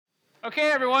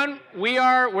Okay, everyone, we're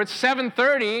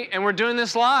 7:30 and we're doing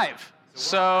this live.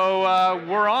 So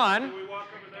we're on.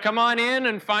 Come on in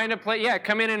and find a place. Yeah,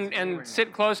 come in and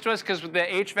sit close to us because the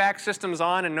HVAC system's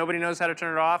on and nobody knows how to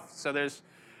turn it off. So there's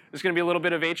going to be a little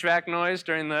bit of HVAC noise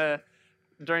during the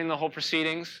whole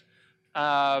proceedings. But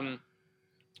I'm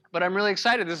really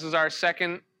excited. This is our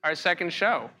second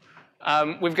show.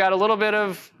 We've got a little bit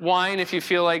of wine if you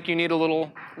feel like you need a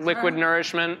little liquid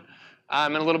nourishment.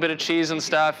 And a little bit of cheese and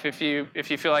stuff if you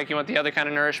feel like you want the other kind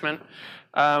of nourishment.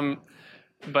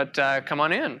 But come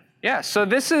on in. Yeah. So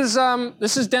this is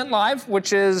Dent Live,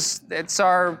 which is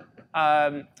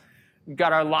got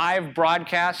our live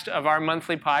broadcast of our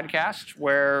monthly podcast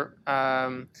where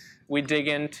we dig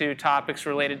into topics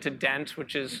related to Dent,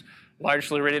 which is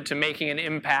largely related to making an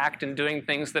impact and doing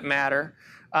things that matter.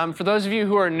 For those of you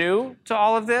who are new to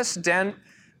all of this, Dent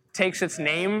takes its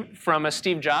name from a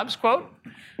Steve Jobs quote.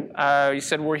 He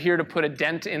said, "We're here to put a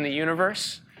dent in the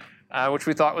universe," which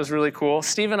we thought was really cool.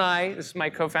 Steve and I, this is my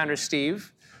co-founder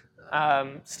Steve.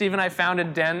 Steve and I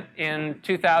founded Dent in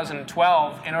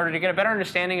 2012 in order to get a better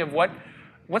understanding of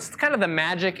what's kind of the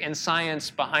magic and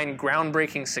science behind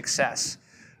groundbreaking success.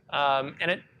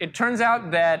 And it turns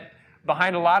out that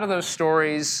behind a lot of those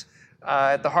stories,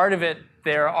 at the heart of it,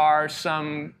 there are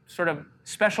some sort of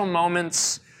special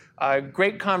moments,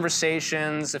 great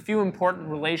conversations, a few important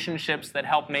relationships that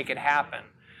help make it happen.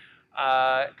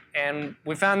 And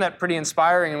we found that pretty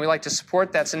inspiring, and we like to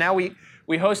support that. So now we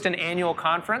host an annual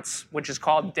conference, which is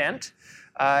called Dent.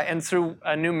 And through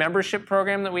a new membership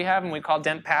program that we have, and we call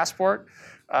Dent Passport,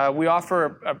 we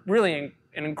offer an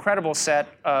incredible set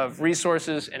of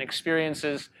resources and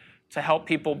experiences to help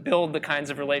people build the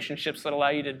kinds of relationships that allow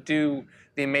you to do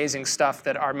the amazing stuff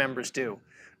that our members do.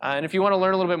 And if you want to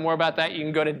learn a little bit more about that, you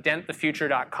can go to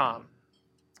dentthefuture.com.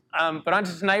 But on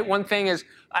to tonight, one thing is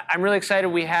I'm really excited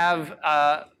we have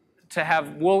to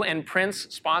have Wool and Prince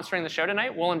sponsoring the show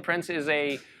tonight. Wool and Prince is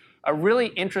a really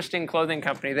interesting clothing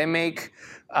company. They make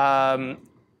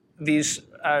these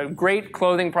great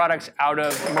clothing products out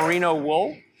of merino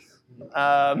wool.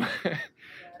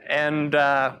 And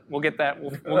we'll get that.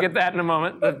 We'll get that in a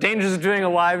moment. The dangers of doing a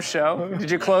live show.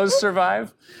 Did your clothes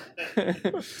survive?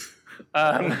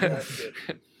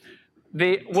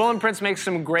 The Wool and Prince makes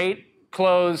some great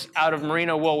clothes out of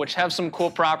merino wool, which have some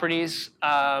cool properties.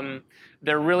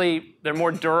 They're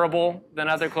more durable than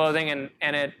other clothing,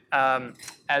 and it,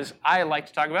 as I like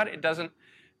to talk about, it doesn't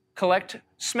collect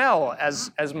smell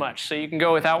as much, so you can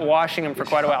go without washing them for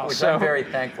quite a while. Which I'm very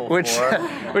thankful for.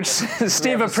 Which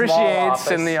Steve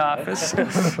appreciates in the office.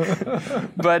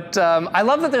 But I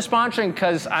love that they're sponsoring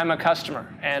because I'm a customer,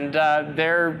 and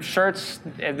their shirts.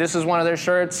 This is one of their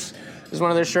shirts. This is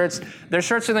one of their shirts. Their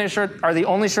shirts in their shirt are the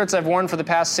only shirts I've worn for the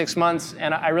past 6 months,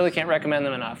 and I really can't recommend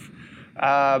them enough.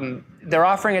 They're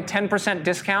offering a 10%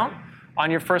 discount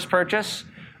on your first purchase.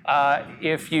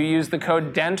 If you use the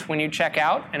code DENT when you check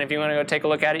out, and if you want to go take a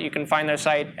look at it, you can find their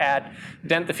site at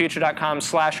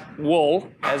dentthefuture.com/wool,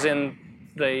 as in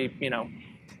the,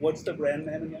 What's the brand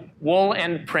name again? Wool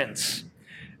and Prince,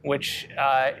 which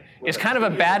is kind of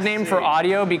a bad name for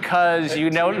audio because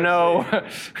you don't know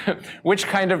which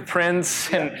kind of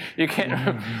Prince, and you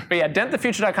can't. But yeah,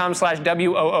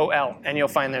 dentthefuture.com/WOOL, and you'll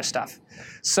find their stuff.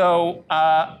 So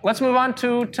let's move on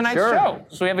to tonight's show.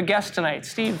 So we have a guest tonight.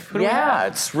 Steve, who do we have? Yeah,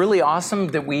 it's really awesome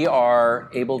that we are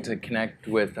able to connect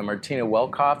with Martina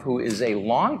Welkoff, who is a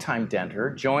longtime denter,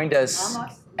 joined us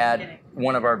at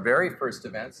one of our very first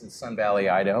events in Sun Valley,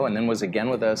 Idaho, and then was again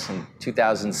with us in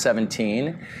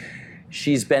 2017.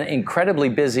 She's been incredibly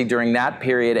busy during that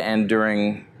period and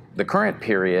during the current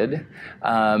period.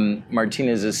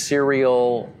 Martina is a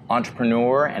serial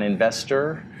entrepreneur and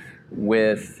investor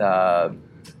with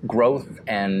growth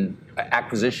and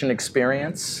acquisition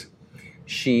experience.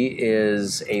 She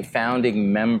is a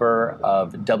founding member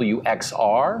of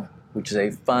WXR, which is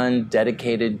a fund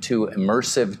dedicated to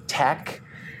immersive tech.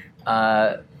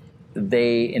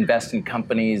 They invest in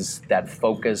companies that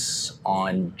focus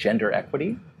on gender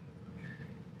equity.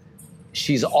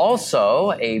 She's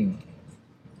also a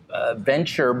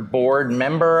venture board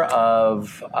member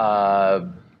of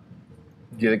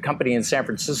the company in San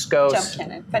Francisco.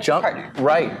 Jump Venture Partner.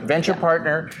 Right, venture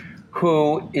partner,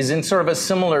 who is in sort of a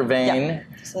similar vein. Yeah,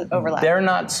 so overlap. They're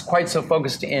not quite so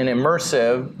focused in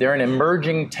immersive. They're in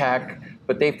emerging tech,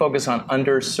 but they focus on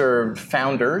underserved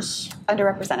founders.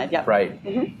 Underrepresented, yeah. Right.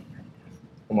 Mm-hmm.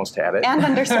 Almost had it. And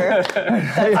underserved.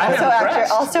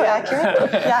 That's also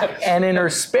accurate. Yeah. And in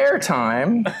her spare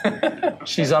time,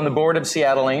 she's on the board of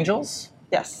Seattle Angels.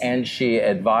 Yes. And she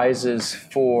advises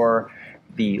for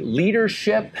the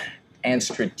leadership and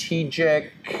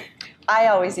strategic I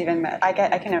always even met.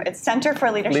 It's Center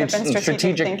for Leadership and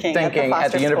Strategic Thinking at the Foster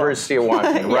School. University of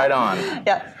Washington. Yeah. Right on.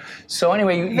 Yeah. So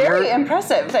anyway, very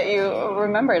impressive that you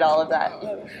remembered all of that.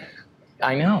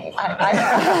 I know.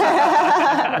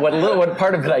 What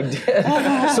part of it I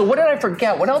did. So what did I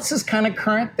forget? What else is kind of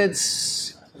current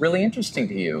that's really interesting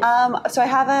to you? So I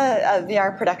have a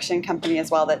VR production company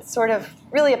as well that's sort of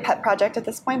really a pet project at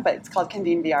this point, but it's called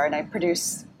Convene VR, and I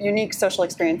produce unique social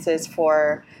experiences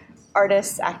for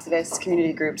artists, activists,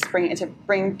 community groups,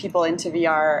 bring people into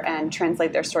VR and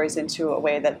translate their stories into a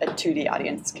way that a 2D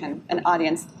audience an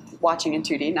audience watching in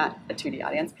 2D, not a 2D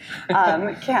audience,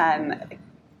 can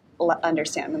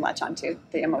understand and latch onto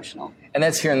the emotional. And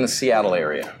that's here in the Seattle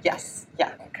area? Yes,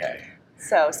 yeah. Okay.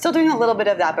 So still doing a little bit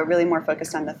of that, but really more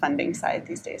focused on the funding side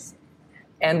these days.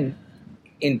 And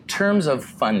in terms of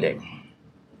funding,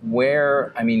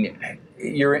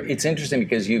 it's interesting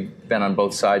because you've been on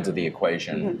both sides of the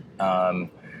equation.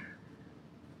 Mm-hmm.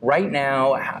 Right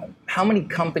now, how many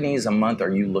companies a month are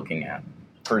you looking at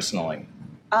personally?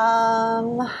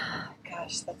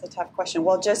 Gosh, that's a tough question.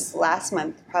 Well, just last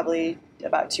month, probably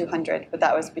about 200, but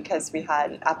that was because we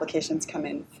had applications come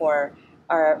in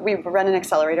we run an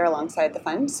accelerator alongside the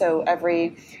fund. So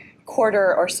every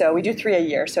quarter or so, we do 3 a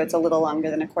year, so it's a little longer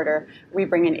than a quarter, we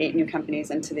bring in 8 new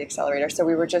companies into the accelerator. So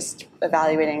we were just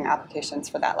evaluating applications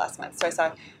for that last month. So I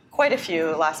saw quite a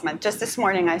few last month. Just this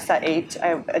morning, I saw 8.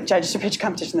 I judged a pitch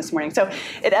competition this morning. So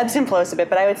it ebbs and flows a bit,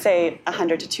 but I would say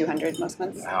 100 to 200 most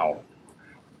months. Wow.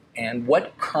 And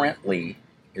what currently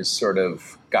is sort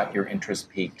of got your interest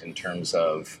peaked in terms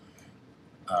of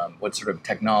what sort of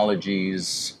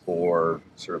technologies or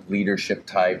sort of leadership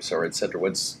types or et cetera?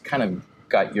 What's kind of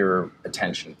got your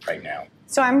attention right now?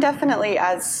 So I'm definitely,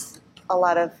 as a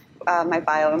lot of my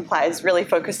bio implies, really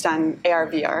focused on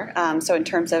AR/VR. So in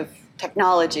terms of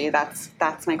technology, that's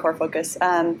my core focus.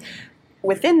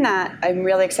 Within that, I'm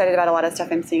really excited about a lot of stuff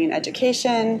I'm seeing in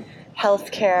education,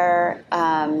 healthcare,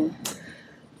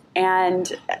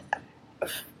 and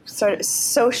sort of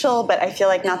social, but I feel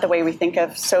like not the way we think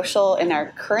of social in our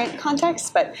current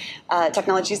context, but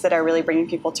technologies that are really bringing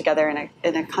people together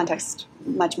in a context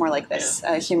much more like this,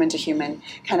 human to human,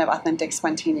 kind of authentic,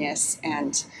 spontaneous,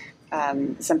 and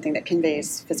something that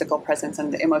conveys physical presence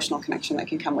and the emotional connection that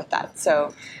can come with that.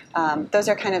 So those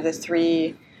are kind of the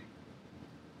 3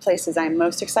 places I'm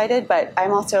most excited, but I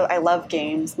love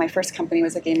games. My first company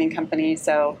was a gaming company,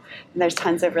 so there's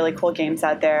tons of really cool games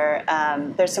out there.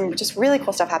 There's some just really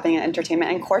cool stuff happening in entertainment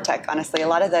and core tech, honestly. A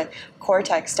lot of the core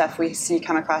tech stuff we see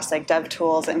come across, like dev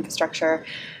tools, infrastructure,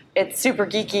 it's super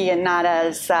geeky and not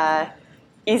as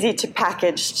easy to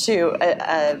package to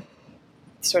a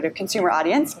sort of consumer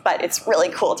audience, but it's really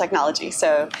cool technology.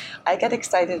 So I get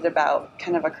excited about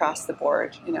kind of across the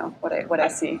board, what I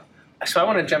see. So I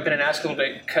want to jump in and ask a little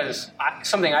bit, because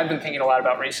something I've been thinking a lot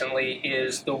about recently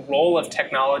is the role of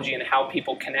technology and how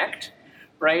people connect,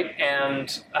 right?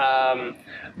 And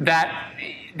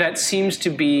that seems to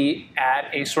be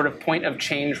at a sort of point of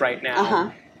change right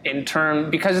now,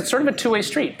 because it's sort of a two-way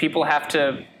street. People have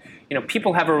a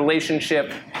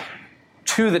relationship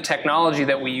to the technology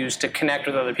that we use to connect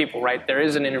with other people, right? There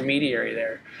is an intermediary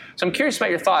there. So I'm curious about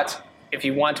your thoughts. If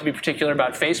you want to be particular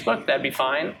about Facebook, that'd be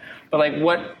fine. But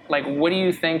what do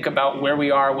you think about where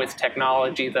we are with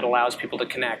technology that allows people to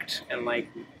connect and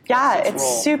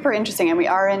it's super interesting, and we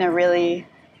are in a really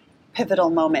pivotal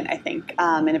moment, I think,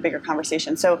 in a bigger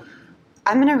conversation. So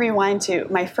I'm going to rewind to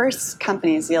my first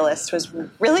company, Zealist, was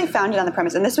really founded on the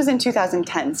premise, and this was in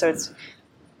 2010. So it's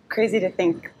crazy to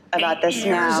think about this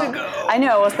now. Ago. I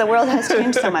know, the world has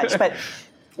changed so much, but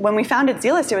when we founded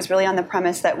Zealist, it was really on the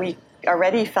premise that we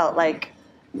already felt like,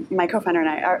 my co-founder and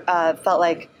I felt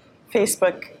like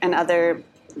Facebook and other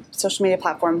social media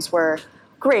platforms were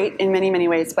great in many, many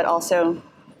ways, but also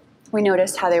we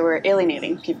noticed how they were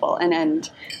alienating people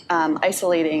and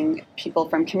isolating people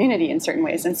from community in certain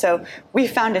ways. And so we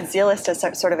founded Zealist as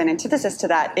sort of an antithesis to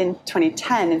that in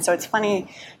 2010. And so it's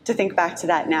funny to think back to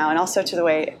that now, and also to the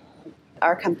way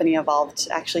our company evolved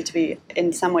actually to be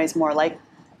in some ways more like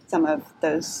some of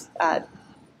those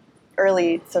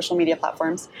early social media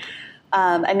platforms.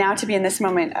 And now to be in this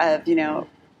moment of,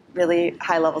 really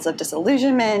high levels of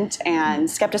disillusionment and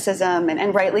skepticism,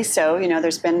 and rightly so.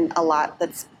 There's been a lot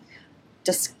that's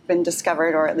just been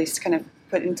discovered, or at least kind of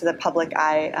put into the public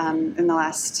eye in the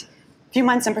last few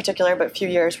months in particular, but few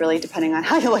years really, depending on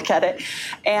how you look at it.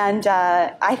 And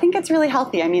I think it's really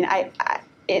healthy. I mean,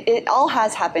 it all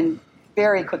has happened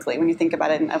very quickly when you think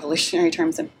about it in evolutionary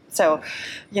terms. And so,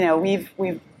 we've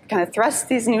kind of thrust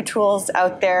these new tools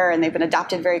out there, and they've been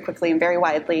adopted very quickly and very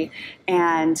widely,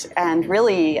 and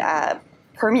really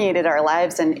permeated our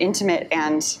lives and intimate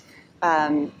and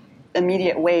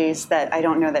immediate ways that I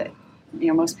don't know that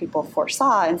most people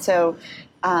foresaw. And so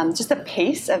just the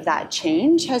pace of that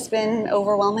change has been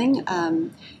overwhelming.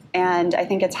 And I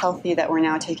think it's healthy that we're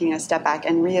now taking a step back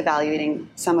and reevaluating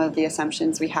some of the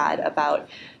assumptions we had about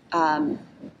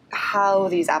how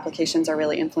these applications are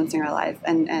really influencing our life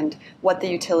and what the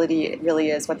utility really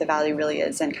is, what the value really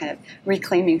is, and kind of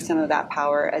reclaiming some of that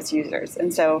power as users.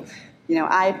 And so,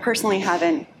 I personally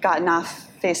haven't gotten off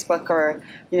Facebook or,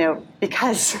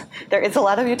 because there is a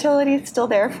lot of utility still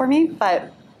there for me,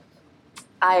 but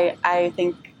I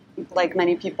think, like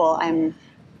many people, I'm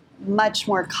much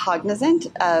more cognizant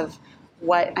of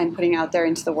what I'm putting out there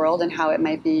into the world and how it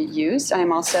might be used. And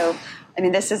I'm also,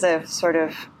 this is a sort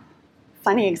of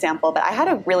funny example, but I had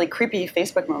a really creepy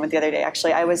Facebook moment the other day,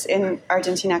 actually. I was in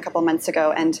Argentina a couple months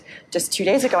ago, and just 2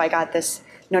 days ago, I got this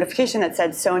notification that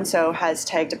said so-and-so has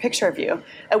tagged a picture of you.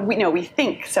 We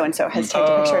think so-and-so has tagged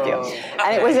a picture of you.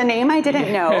 And it was a name I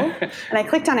didn't know. And I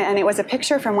clicked on it, and it was a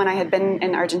picture from when I had been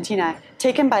in Argentina,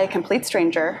 taken by a complete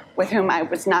stranger with whom I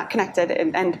was not connected.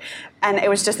 And it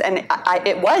was just,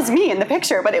 it was me in the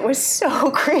picture, but it was so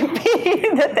creepy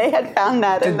that they had found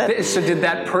that. So did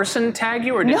that person tag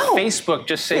you, or did No. Facebook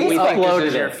just say, we Facebook. think this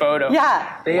is your photo?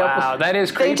 Yeah. Wow, that is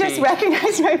creepy. They just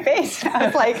recognized my face. I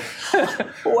was like,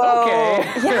 whoa.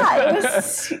 Okay. Yeah,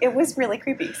 it was really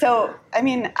creepy. So, I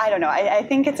don't know. I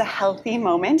think it's a healthy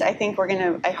moment. I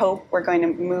hope we're going to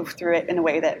move through it in a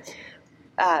way that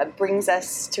brings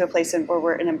us to a place where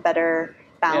we're in a better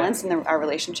balance in our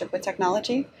relationship with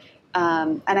technology.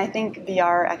 And I think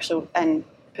VR actually, and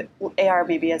AR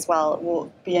maybe as well,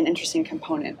 will be an interesting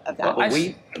component of that. Well,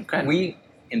 we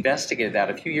investigated that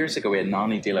a few years ago. We had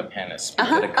Nani de la Pen speak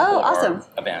at a couple of our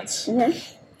events.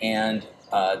 Mm-hmm. And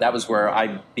that was where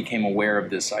I became aware of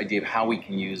this idea of how we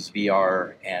can use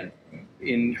VR, and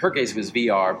in her case it was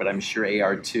VR, but I'm sure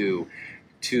AR too,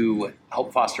 to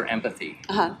help foster empathy.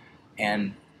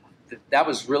 And that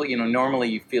was really, normally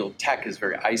you feel tech is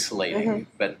very isolating,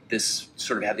 but this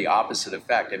sort of had the opposite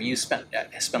effect. Have you spent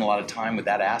a lot of time with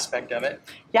that aspect of it?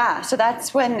 Yeah, so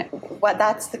that's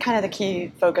that's the kind of the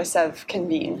key focus of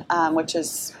Convene, which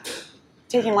is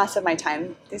taking less of my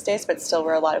time these days, but still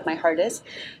where a lot of my heart is.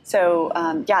 So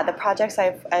the projects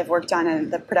I've worked on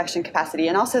and the production capacity,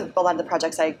 and also a lot of the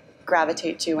projects I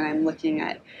gravitate to when I'm looking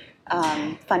at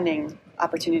funding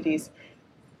opportunities,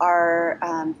 are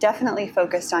definitely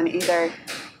focused on either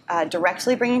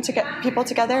directly bringing people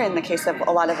together. In the case of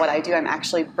a lot of what I do, I'm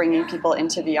actually bringing people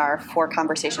into VR for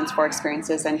conversations, for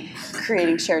experiences, and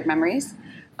creating shared memories,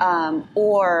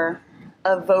 or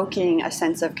evoking a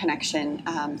sense of connection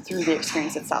through the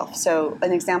experience itself. So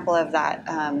an example of that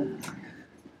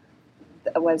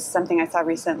was something I saw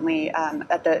recently it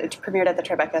premiered at the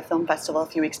Tribeca Film Festival a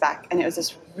few weeks back, and it was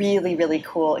this really, really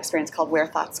cool experience called Where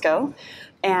Thoughts Go.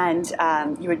 And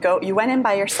you went in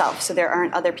by yourself, so there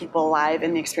aren't other people alive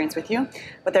in the experience with you,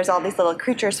 but there's all these little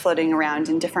creatures floating around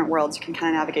in different worlds. You can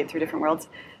kind of navigate through different worlds,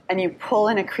 and you pull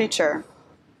in a creature,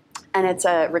 and it's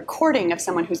a recording of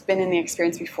someone who's been in the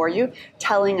experience before you,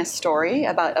 telling a story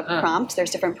about a prompt. There's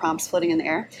different prompts floating in the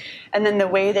air. And then the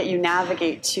way that you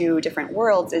navigate to different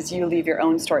worlds is you leave your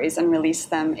own stories and release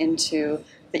them into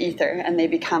the ether, and they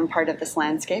become part of this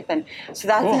landscape. And so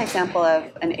that's an example of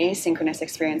an asynchronous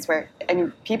experience where,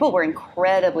 people were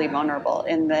incredibly vulnerable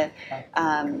in the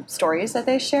stories that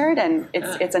they shared, and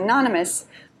it's anonymous,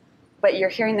 but you're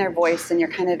hearing their voice, and you're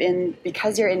kind of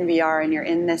because you're in VR and you're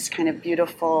in this kind of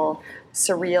beautiful,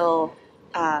 surreal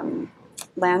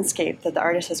landscape that the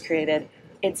artist has created,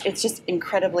 it's just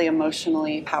incredibly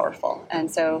emotionally powerful.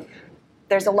 And so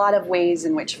there's a lot of ways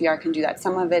in which VR can do that.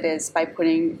 Some of it is by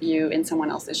putting you in someone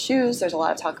else's shoes. There's a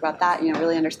lot of talk about that,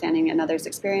 really understanding another's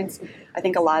experience. I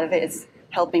think a lot of it is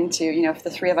helping to, if the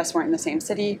three of us weren't in the same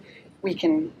city, we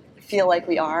can feel like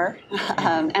we are,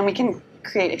 and we can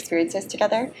create experiences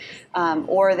together.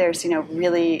 Or there's,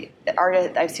 really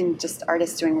I've seen just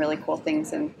artists doing really cool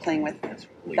things and playing with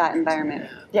that environment.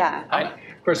 Yeah.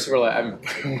 Of course,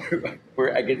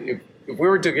 if we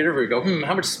were to get over, we go,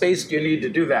 how much space do you need to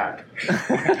do that?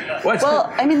 How much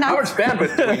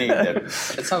bandwidth do we need?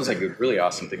 That sounds like a really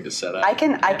awesome thing to set up. I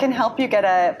can help you get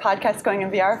a podcast going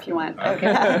in VR if you want.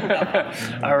 Okay.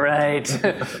 All right.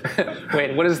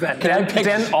 Wait, what is that?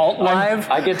 Den Alt Live?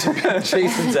 I get to pick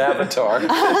Jason's avatar.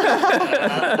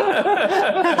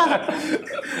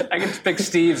 I get to pick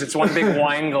Steve's. It's one big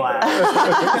wine glass.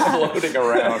 Floating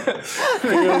around.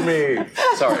 Feel me.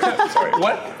 Sorry.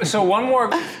 So one more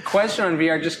question on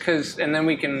VR, just because, and then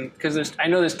we can, because I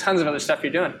know there's tons of other stuff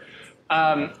you're doing.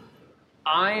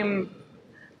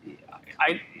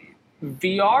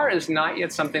 VR is not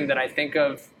yet something that I think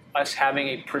of us having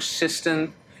a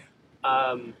persistent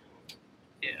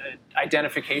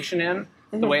identification in,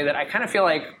 the way that I kind of feel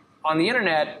like on the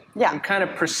internet, Yeah. I'm kind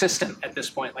of persistent at this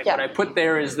point. Like Yeah. what I put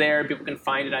there is there. People can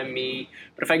find it. I'm me.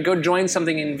 But if I go join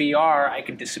something in VR, I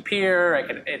could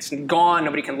disappear. It's gone.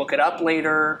 Nobody can look it up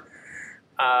later.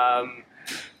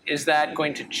 Is that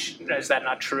going to? Is that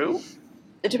not true?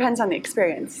 It depends on the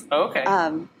experience. Oh, okay.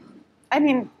 I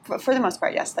mean, for the most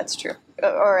part, yes, that's true,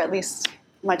 or at least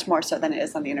much more so than it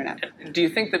is on the internet. Do you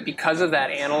think that because of that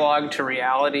analog to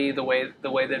reality, the way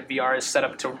that VR is set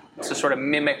up to sort of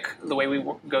mimic the way we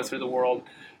go through the world,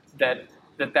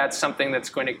 that's something that's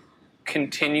going to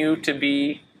continue to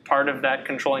be part of that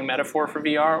controlling metaphor for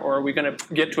VR, or are we going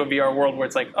to get to a VR world where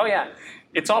it's like, oh yeah,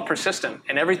 it's all persistent,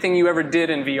 and everything you ever did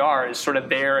in VR is sort of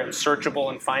there and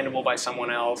searchable and findable by someone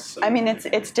else? I mean,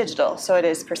 it's digital, so it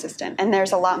is persistent, and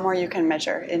there's a lot more you can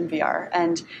measure in VR,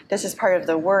 and this is part of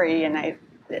the worry, and I've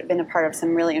been a part of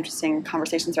some really interesting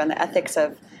conversations around the ethics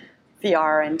of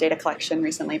VR and data collection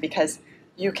recently, because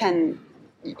you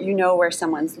know where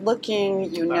someone's looking,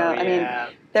 I mean,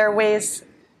 there are ways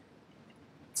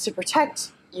to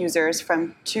protect users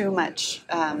from too much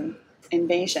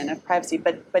invasion of privacy,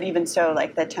 but even so,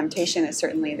 like, the temptation is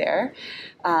certainly there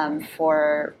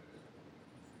for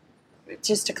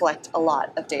just to collect a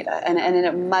lot of data, and in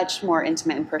a much more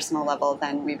intimate and personal level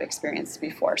than we've experienced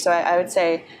before. So I would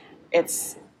say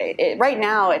right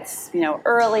now it's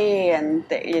early, and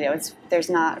there's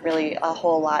not really a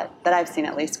whole lot that I've seen,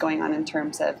 at least, going on in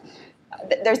terms of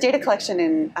there's data collection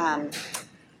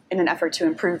in an effort to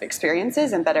improve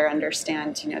experiences and better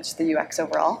understand just the UX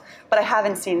overall. But I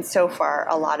haven't seen so far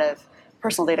a lot of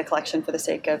personal data collection for the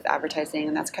sake of advertising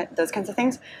and those kinds of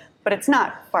things. But it's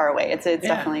not far away. It's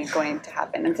definitely going to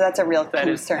happen, and so that's a real concern.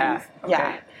 Is the path. Okay.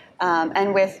 Yeah,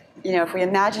 and with if we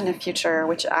imagine a future,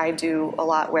 which I do a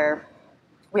lot, where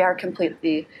we are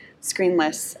completely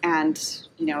screenless and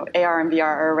AR and VR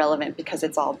are irrelevant because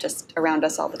it's all just around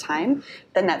us all the time,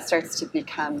 then that starts to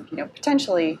become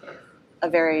potentially a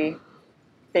very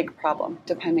big problem,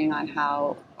 depending on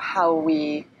how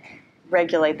we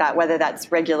regulate that, whether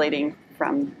that's regulating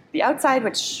from the outside,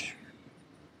 which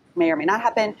may or may not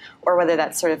happen, or whether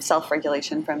that's sort of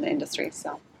self-regulation from the industry.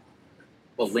 So,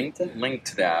 well, linked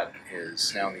to that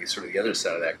is now the other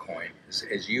side of that coin.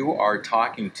 As you are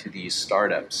talking to these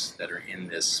startups that are in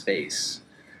this space,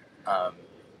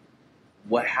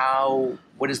 what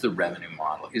is the revenue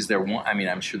model? Is there one? I mean,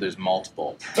 I'm sure there's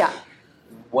multiple. Yeah.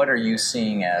 What are you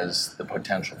seeing as the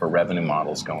potential for revenue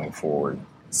models going forward?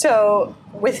 So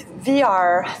with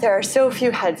VR, there are so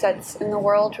few headsets in the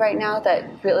world right now that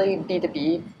really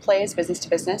B2B plays, business to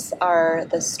business, are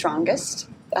the strongest.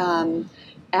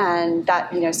 And that,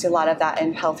 see a lot of that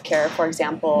in healthcare, for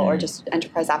example, or just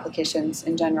enterprise applications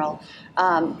in general.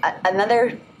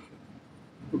 Another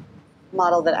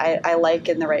model that I like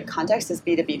in the right context is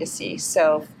B2B2C.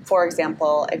 So, for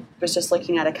example, I was just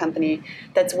looking at a company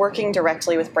that's working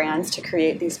directly with brands to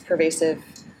create these pervasive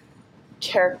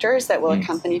characters that will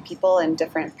accompany people in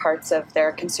different parts of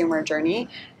their consumer journey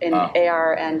in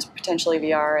AR and potentially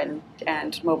VR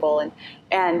and mobile.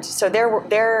 And so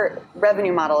their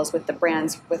revenue model is with the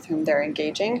brands with whom they're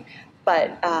engaging,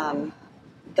 but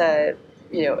the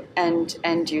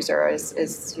end user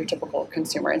is your typical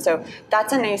consumer. And so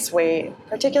that's a nice way,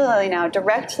 particularly now,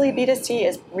 directly B2C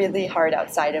is really hard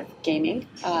outside of gaming.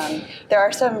 There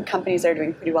are some companies that are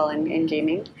doing pretty well in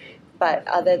gaming, but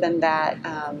other than that,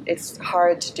 it's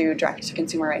hard to do direct to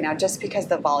consumer right now just because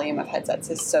the volume of headsets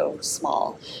is so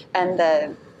small. And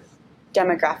the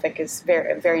demographic is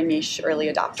very, very niche early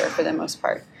adopter for the most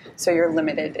part. So you're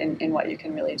limited in what you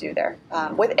can really do there.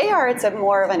 With AR, it's a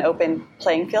more of an open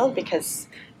playing field because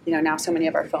now so many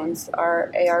of our phones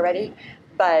are AR ready,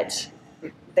 but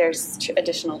there's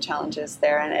additional challenges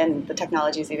there, and the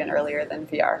technology is even earlier than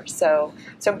VR. So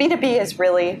B2B is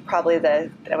really probably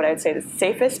what I would say the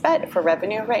safest bet for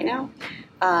revenue right now.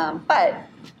 But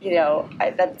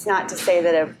that's not to say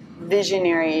that a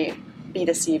visionary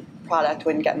B2C product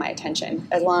wouldn't get my attention,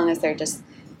 as long as they're just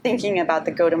thinking about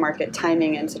the go-to-market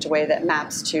timing in such a way that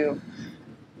maps to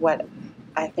what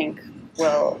I think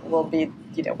will be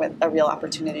with a real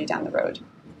opportunity down the road.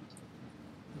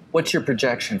 What's your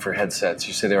projection for headsets?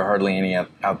 You say there are hardly any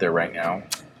out there right now.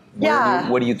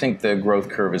 What do you think the growth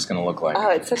curve is going to look like? Oh,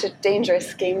 it's such a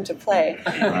dangerous game to play.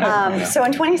 So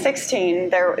in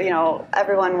 2016,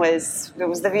 everyone it was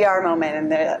the VR moment,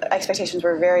 and the expectations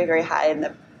were very, very high, and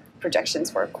the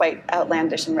projections were quite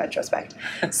outlandish in retrospect.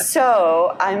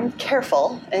 So I'm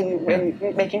careful in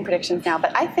making predictions now,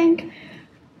 but I think,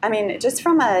 just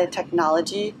from a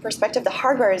technology perspective, the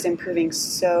hardware is improving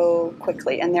so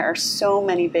quickly, and there are so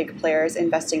many big players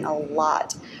investing a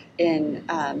lot in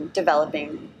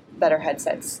developing better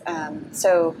headsets.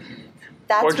 So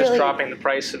that's or just really dropping the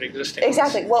price of existing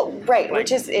exactly. ones. Well, right, Like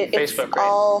which is it's Facebook, right?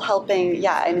 all helping.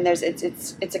 Yeah, I mean,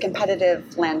 it's a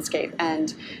competitive landscape,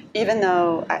 and even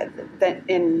though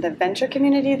in the venture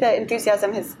community, the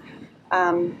enthusiasm has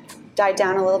died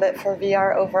down a little bit for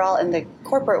VR overall. In the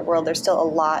corporate world, there's still a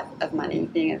lot of money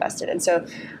being invested, and so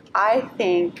I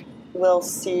think we'll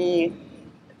see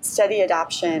steady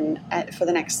adoption for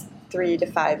the next 3 to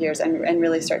 5 years, and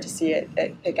really start to see it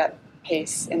pick up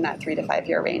pace in that 3 to 5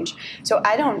 year range. So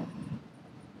I don't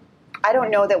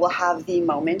know that we'll have the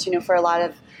moment. For a lot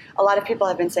of people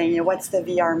have been saying, what's the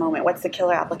VR moment? What's the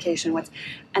killer application?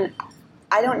 And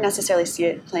I don't necessarily see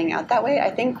it playing out that way. I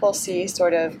think we'll see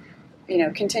sort of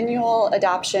continual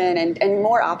adoption and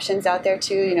more options out there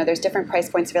too. There's different price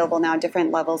points available now,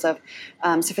 different levels of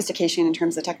sophistication in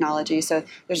terms of technology. So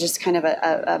there's just kind of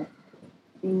a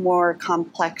more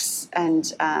complex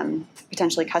and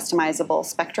potentially customizable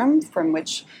spectrum from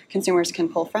which consumers can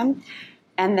pull from.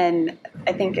 And then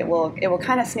I think it will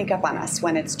kind of sneak up on us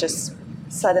when it's just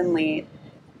suddenly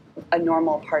a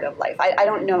normal part of life. I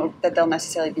don't know that they'll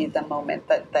necessarily be the moment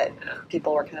that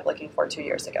people were kind of looking for 2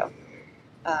 years ago.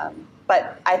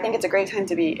 But I think it's a great time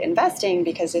to be investing,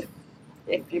 because if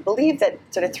you believe that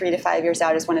sort of 3 to 5 years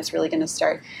out is when it's really going to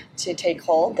start to take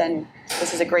hold, then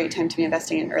this is a great time to be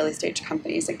investing in early stage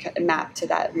companies and map to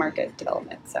that market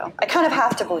development. So I kind of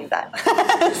have to believe that.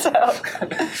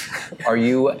 Are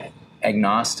you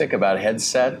agnostic about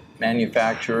headset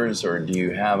manufacturers, or do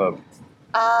you have a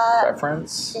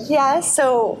preference? Yeah,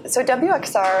 so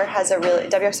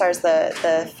WXR is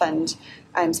the fund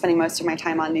I'm spending most of my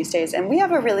time on these days, and we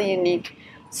have a really unique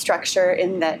structure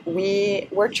in that in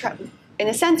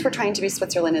a sense, we're trying to be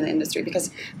Switzerland in the industry,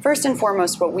 because first and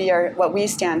foremost, what we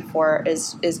stand for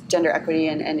is gender equity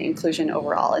and inclusion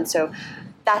overall, and so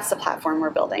that's the platform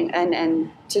we're building.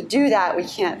 And to do that, we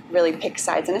can't really pick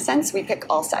sides. In a sense, we pick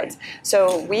all sides.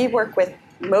 So we work with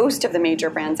most of the major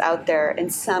brands out there in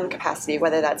some capacity,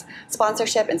 whether that's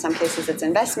sponsorship, in some cases it's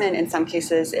investment, in some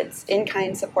cases it's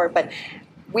in-kind support, but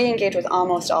we engage with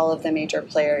almost all of the major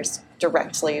players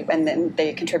directly, and then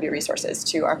they contribute resources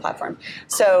to our platform.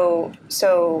 So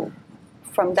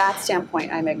from that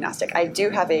standpoint, I'm agnostic. I do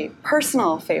have a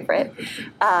personal favorite,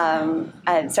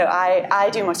 and so I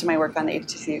do most of my work on the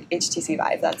HTC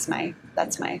Vive. That's my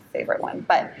favorite one.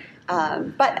 But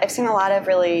I've seen a lot of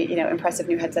really impressive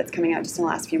new headsets coming out just in the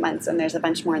last few months, and there's a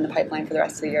bunch more in the pipeline for the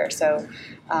rest of the year. So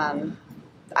I'm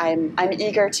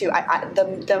eager to.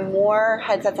 The more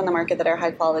headsets on the market that are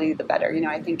high quality, the better.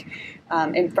 I think,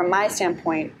 and from my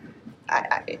standpoint,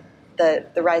 the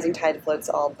rising tide floats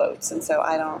all boats, and so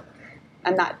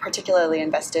I'm not particularly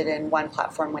invested in one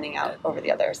platform winning out over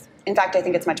the others. In fact, I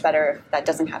think it's much better if that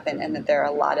doesn't happen, and that there are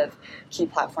a lot of key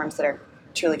platforms that are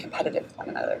truly competitive with one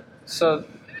another. So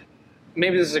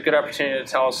maybe this is a good opportunity to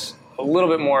tell us a little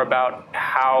bit more about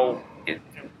how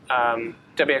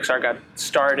WXR got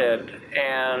started,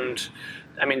 and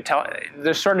I mean,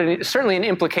 there's certainly an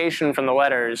implication from the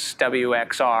letters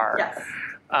WXR. Yes.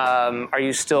 Are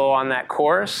you still on that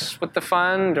course with the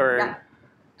fund, or? Yeah.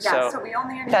 Yeah, so we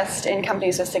only invest in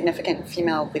companies with significant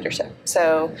female leadership.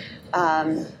 So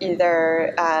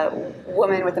either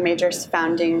women with a major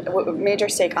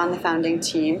stake on the founding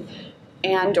team,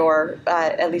 and or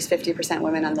at least 50%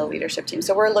 women on the leadership team.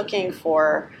 So we're looking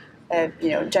for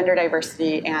gender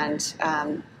diversity, and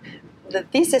the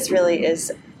thesis really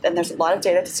is, and there's a lot of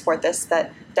data to support this,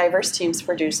 that diverse teams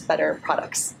produce better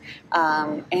products,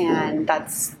 and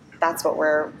that's what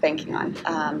we're banking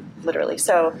on, literally.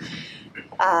 So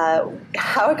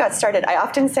how it got started, I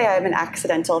often say I'm an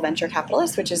accidental venture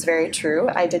capitalist, which is very true.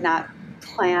 I did not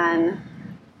plan,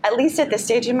 at least at this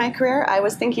stage in my career, I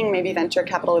was thinking maybe venture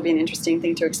capital would be an interesting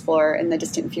thing to explore in the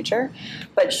distant future.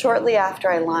 But shortly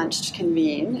after I launched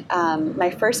Convene,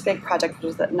 my first big project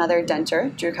was another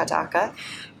denter, Drew Kataka,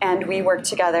 and we worked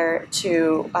together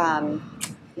to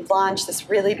launch this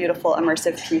really beautiful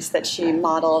immersive piece that she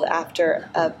modeled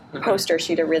after a poster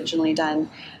she'd originally done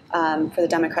for the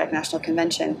Democratic National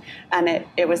Convention. And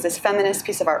it was this feminist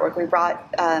piece of artwork. We brought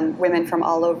women from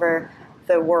all over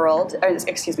the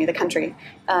country,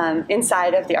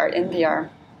 inside of the art in VR,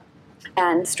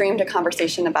 and streamed a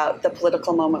conversation about the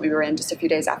political moment we were in just a few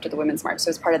days after the Women's March. So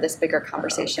it was part of this bigger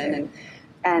conversation,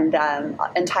 and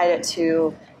tied it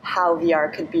to how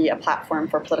VR could be a platform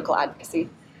for political advocacy.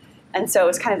 And so it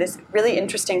was kind of this really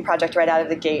interesting project right out of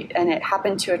the gate, and it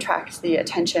happened to attract the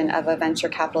attention of a venture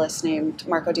capitalist named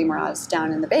Marco Di Moraz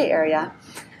down in the Bay Area.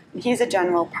 He's a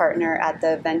general partner at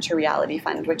the Venture Reality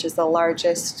Fund, which is the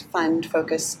largest fund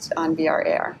focused on VR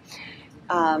AR.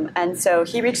 And so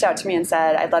he reached out to me and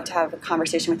said, I'd love to have a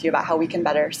conversation with you about how we can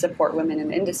better support women in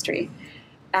the industry.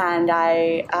 And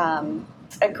I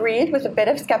agreed with a bit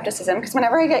of skepticism, because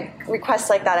whenever I get requests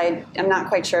like that, I'm not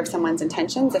quite sure of someone's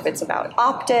intentions, if it's about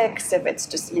optics, if it's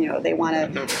just, they want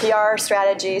a PR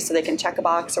strategy so they can check a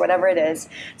box or whatever it is.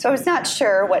 So I was not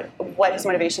sure what his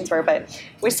motivations were, but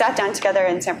we sat down together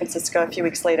in San Francisco a few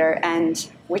weeks later and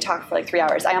we talked for like 3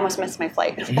 hours. I almost missed my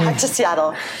flight back to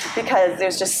Seattle because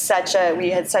there's just we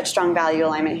had such strong value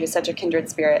alignment. He was such a kindred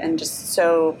spirit and just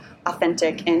so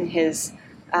authentic in his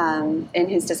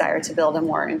desire to build a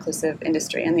more inclusive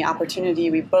industry, and the opportunity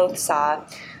we both saw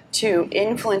to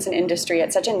influence an industry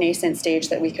at such a nascent stage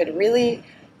that we could really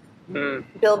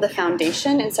build the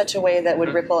foundation in such a way that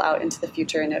would ripple out into the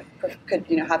future, and it could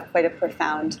have quite a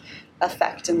profound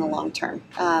effect in the long term.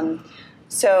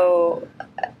 So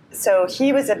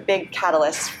he was a big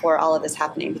catalyst for all of this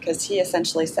happening, because he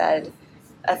essentially said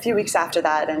a few weeks after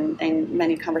that, and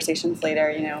many conversations later,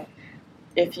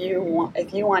 if you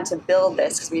want to build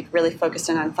this, because we really focused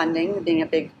in on funding being a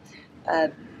big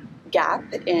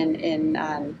gap in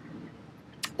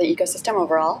the ecosystem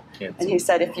overall. Yes. And he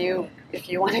said, if you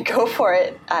want to go for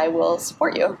it, I will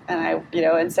support you.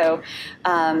 And so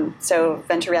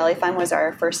Venture Reality Fund was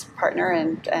our first partner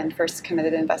and first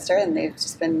committed investor, and they've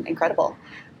just been incredible.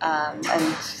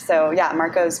 And so, yeah,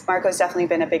 Marco's definitely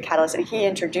been a big catalyst, and he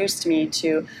introduced me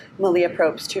to Malia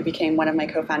Probst, who became one of my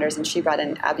co-founders, and she brought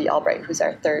in Abby Albright, who's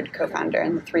our third co-founder,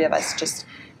 and the three of us just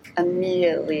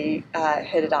immediately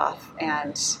hit it off,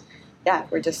 and yeah,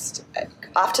 we're just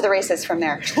off to the races from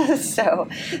there. So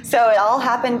it all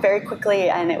happened very quickly,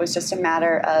 and it was just a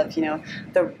matter of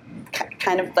the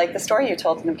kind of like the story you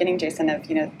told in the beginning, Jason, of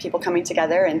people coming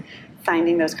together and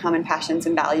finding those common passions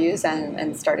and values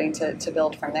and starting to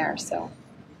build from there. So,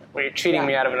 well, you're cheating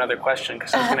me out of another question,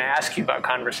 because I was going to ask you about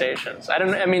conversations.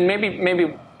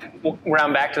 Maybe we'll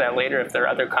round back to that later if there are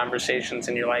other conversations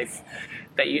in your life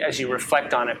that as you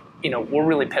reflect on it, were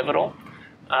really pivotal.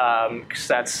 Because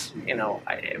that's,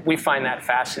 we find that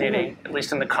fascinating, at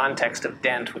least in the context of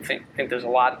Dent. We think there's a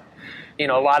lot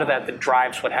of that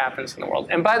drives what happens in the world.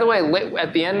 And by the way,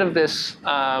 at the end of this,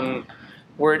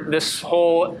 this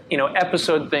whole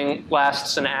episode thing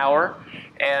lasts an hour,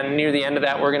 and near the end of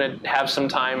that, we're going to have some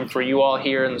time for you all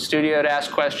here in the studio to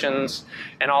ask questions,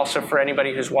 and also for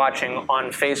anybody who's watching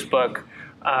on Facebook.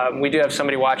 We do have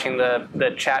somebody watching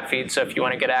the chat feed, so if you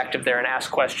want to get active there and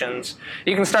ask questions,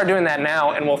 you can start doing that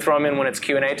now, and we'll throw them in when it's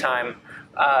Q&A time.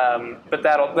 But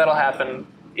that'll happen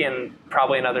in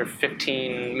probably another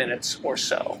 15 minutes or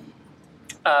so.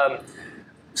 Back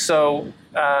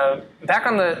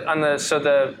on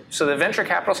the venture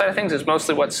capital side of things is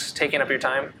mostly what's taking up your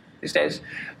time these days.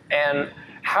 And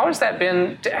how has that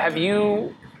been? Have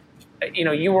you,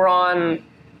 you were on,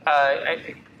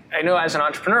 I know as an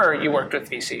entrepreneur you worked with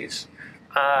VCs,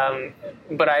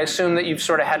 but I assume that you've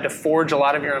sort of had to forge a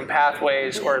lot of your own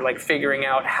pathways, or like figuring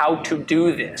out how to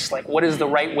do this. Like, what is the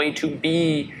right way to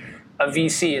be a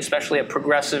VC, especially a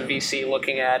progressive VC,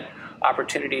 looking at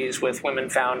opportunities with women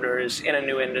founders in a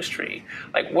new industry?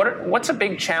 Like, what's a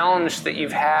big challenge that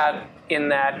you've had in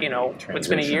that, it's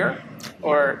been a year?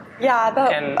 Or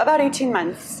about 18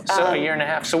 months. So a year and a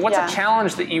half. So what's a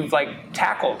challenge that you've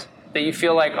tackled that you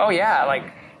feel like, oh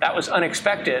yeah, that was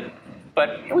unexpected,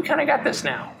 but we kind of got this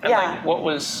now? And what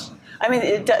was...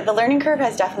 the learning curve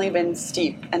has definitely been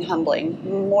steep and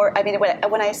humbling.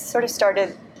 When I sort of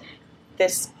started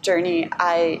this journey,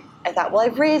 I thought, well,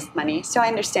 I've raised money, so I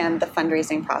understand the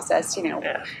fundraising process.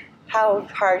 How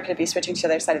hard could it be switching to the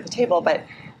other side of the table? But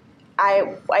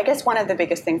I guess one of the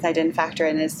biggest things I didn't factor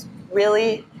in is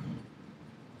really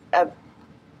a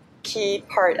key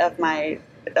part of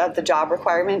the job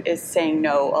requirement is saying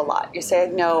no a lot. You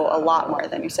say no a lot more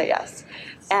than you say yes.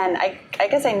 And I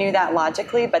guess I knew that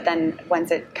logically, but then once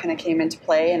it kind of came into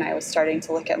play and I was starting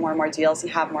to look at more and more deals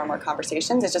and have more and more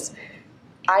conversations, it's just,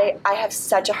 I have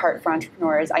such a heart for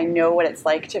entrepreneurs. I know what it's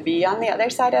like to be on the other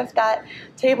side of that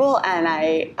table,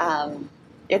 and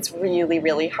it's really,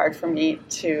 really hard for me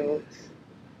to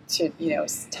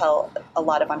tell a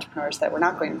lot of entrepreneurs that we're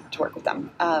not going to work with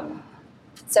them.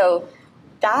 So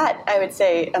that, I would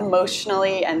say,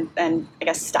 emotionally and I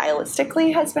guess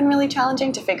stylistically has been really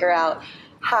challenging to figure out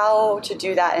how to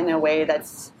do that in a way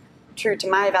that's true to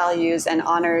my values and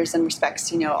honors and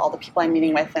respects, all the people I'm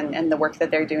meeting with and the work that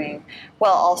they're doing,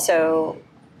 while also,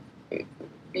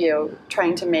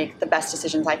 trying to make the best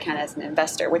decisions I can as an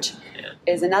investor, which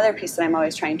is another piece that I'm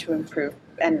always trying to improve.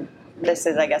 And this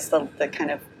is, I guess, the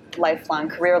kind of lifelong,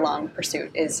 career-long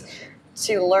pursuit, is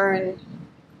to learn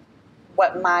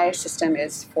what my system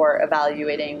is for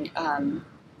evaluating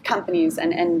companies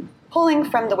and pulling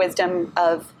from the wisdom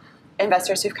of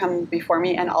investors who've come before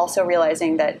me, and also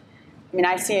realizing that, I mean,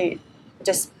 I see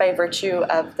just by virtue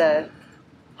of the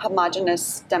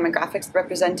homogenous demographics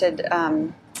represented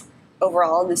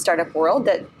overall in the startup world,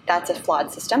 that that's a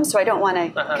flawed system. So I don't want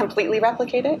to completely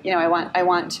replicate it. You know, I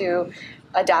want to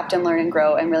adapt and learn and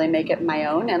grow and really make it my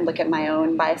own and look at my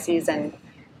own biases and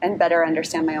better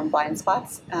understand my own blind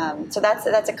spots. So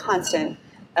that's a constant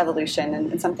evolution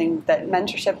and something that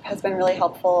mentorship has been really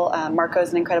helpful.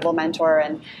 Marco's an incredible mentor,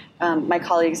 and my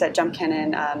colleagues at Jump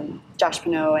Cannon, Josh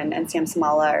Pinot and Sam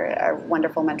Samala are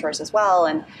wonderful mentors as well.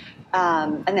 And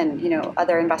then, you know,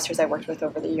 other investors I worked with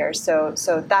over the years. So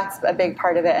that's a big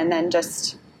part of it. And then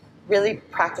just really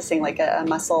practicing like a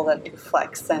muscle that you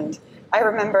flex. And I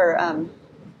remember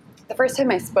the first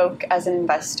time I spoke as an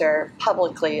investor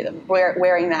publicly,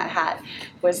 wearing that hat,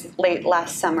 was late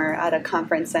last summer at a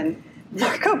conference, and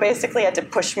Marco basically had to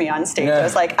push me on stage. I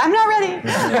was like, I'm not ready.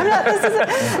 This is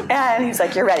it. And he's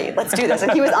like, you're ready. Let's do this.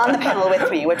 And he was on the panel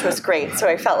with me, which was great. So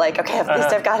I felt like, okay, at least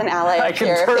I've got an ally up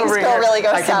here. Things really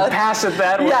go south. I can pass it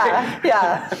that way.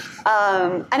 Yeah.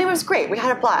 And it was great. We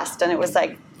had a blast, and it was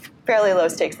like fairly low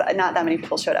stakes. Not that many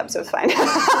people showed up, so it was fine.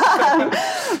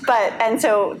 And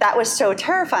so that was so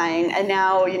terrifying. And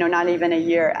now, you know, not even a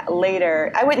year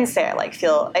later, I wouldn't say I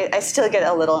still get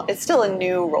a little, it's still a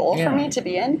new role for me to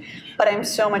be in, but I'm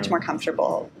so much more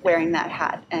comfortable wearing that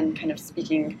hat and kind of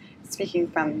speaking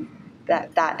from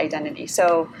that identity.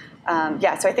 So,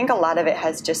 so I think a lot of it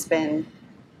has just been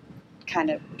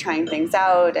kind of trying things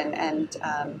out and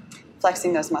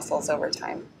flexing those muscles over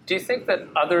time. Do you think that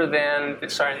other than,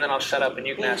 sorry, and then I'll shut up and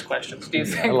you can ask questions. Do you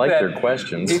think I like your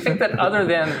questions. Do you think that other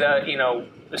than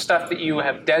the stuff that you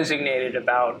have designated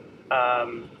about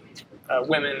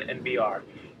women and VR,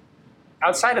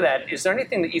 outside of that, is there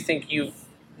anything that you think you've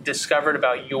discovered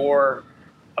about your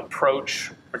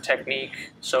approach or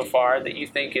technique so far that you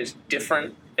think is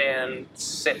different than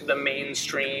the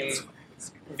mainstream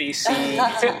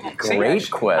VC? Great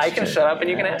question. I can shut up and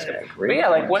you can ask it. But yeah,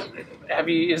 like what have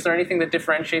you? Is there anything that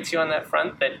differentiates you on that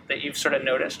front that you've sort of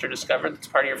noticed or discovered that's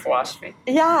part of your philosophy?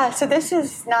 Yeah. So this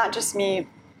is not just me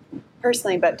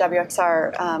personally, but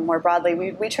WXR more broadly.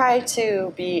 We try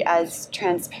to be as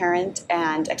transparent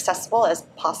and accessible as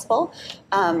possible,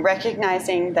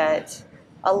 recognizing that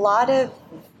a lot of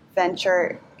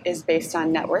venture is based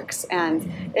on networks, and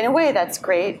in a way that's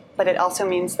great, but it also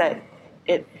means that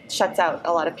it shuts out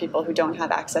a lot of people who don't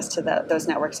have access to those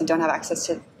networks and don't have access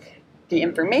to the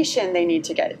information they need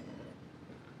to get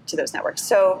to those networks.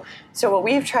 So what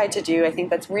we've tried to do, I think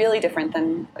that's really different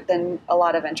than a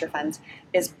lot of venture funds,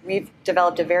 is we've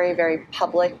developed a very, very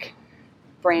public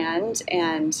brand,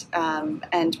 and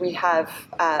we have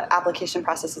application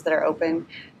processes that are open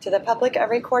to the public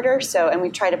every quarter. And we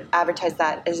try to advertise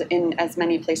that in as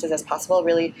many places as possible,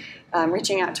 really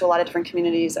reaching out to a lot of different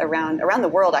communities around the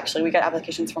world. Actually, we get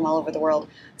applications from all over the world,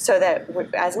 so that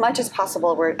as much as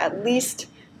possible, we're at least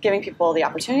giving people the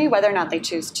opportunity, whether or not they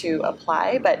choose to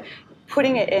apply, but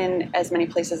putting it in as many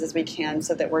places as we can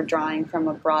so that we're drawing from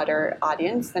a broader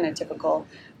audience than a typical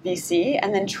VC,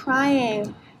 and then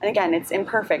trying, and again, it's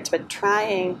imperfect, but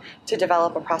trying to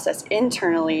develop a process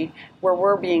internally where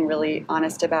we're being really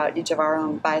honest about each of our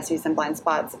own biases and blind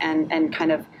spots, and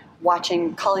kind of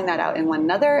calling that out in one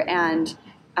another, and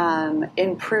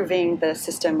improving the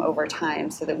system over time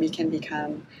so that we can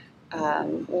become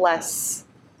less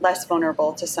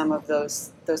vulnerable to some of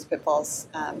those pitfalls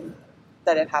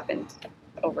that have happened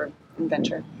over in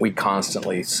venture. We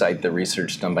constantly cite the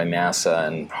research done by NASA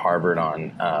and Harvard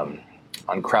on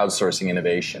crowdsourcing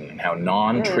innovation and how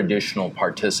non-traditional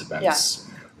participants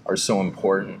are so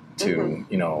important to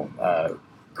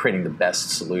creating the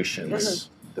best solutions,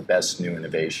 the best new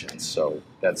innovations. So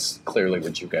that's clearly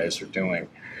what you guys are doing.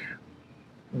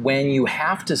 When you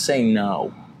have to say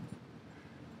no,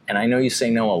 and I know you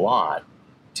say no a lot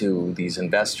to these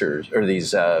investors or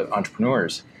these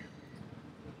entrepreneurs,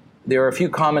 there are a few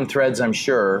common threads, I'm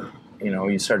sure.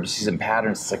 You start to see some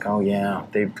patterns. It's like, oh yeah,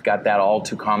 they've got that all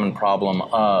too common problem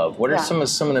of. What are some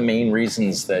of the main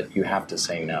reasons that you have to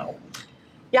say no?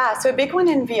 Yeah, so a big one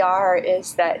in VR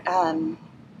is that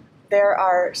there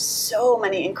are so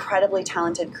many incredibly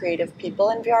talented creative people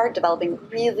in VR developing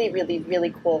really, really,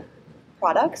 really cool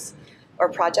products or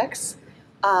projects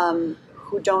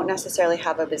who don't necessarily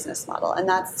have a business model. And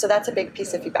that's a big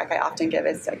piece of feedback I often give,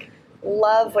 is like,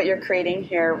 love what you're creating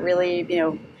here, really,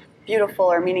 beautiful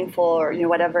or meaningful or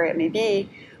whatever it may be,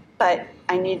 but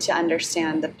I need to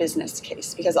understand the business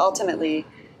case, because ultimately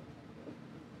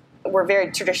we're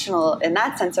very traditional in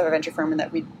that sense of a venture firm, in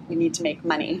that we need to make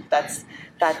money. That's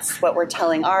what we're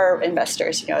telling our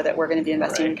investors, that we're going to be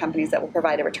investing in companies that will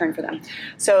provide a return for them.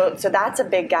 So that's a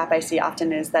big gap I see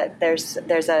often, is that there's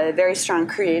a very strong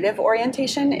creative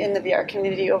orientation in the VR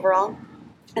community overall,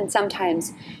 and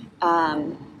sometimes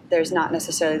there's not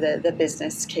necessarily the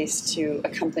business case to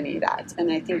accompany that.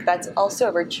 And I think that's also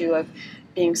a virtue of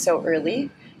being so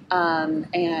early,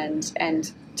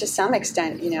 and to some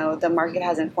extent, the market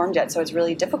hasn't formed yet, so it's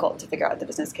really difficult to figure out the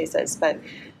business cases. But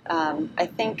I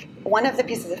think one of the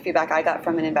pieces of feedback I got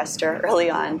from an investor early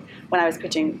on when I was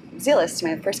pitching Zealous,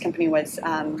 my first company, was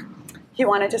he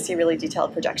wanted to see really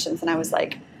detailed projections. And I was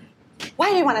like,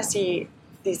 why do you want to see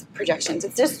these projections?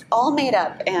 It's just all made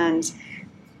up, and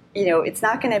it's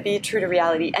not going to be true to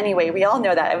reality anyway. We all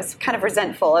know that. I was kind of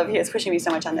resentful of he was pushing me so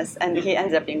much on this, and he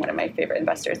ended up being one of my favorite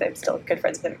investors. I'm still good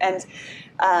friends with him.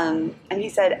 And he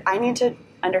said, I need to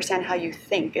understand how you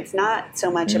think. It's not so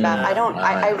much about,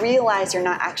 I realize you're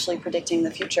not actually predicting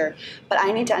the future, but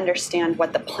I need to understand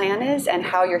what the plan is and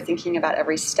how you're thinking about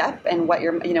every step, and what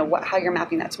you're, how you're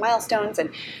mapping that to milestones. And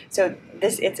so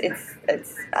it's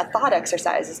a thought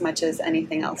exercise as much as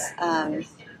anything else.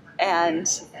 And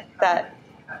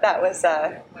that was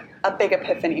a big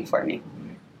epiphany for me.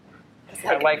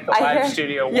 I like the live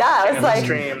studio watching I was like,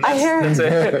 stream. I hear we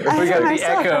got the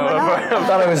echo of I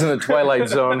thought I was in the Twilight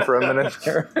Zone for a minute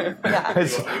there. Yeah.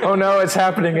 Oh no, it's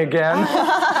happening again.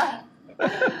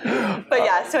 But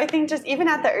yeah, so I think just even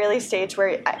at the early stage,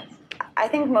 where I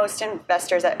think most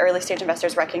investors, at early stage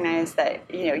investors, recognize that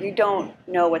you don't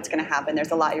know what's going to happen.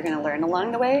 There's a lot you're going to learn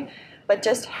along the way, but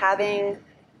just having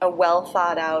a well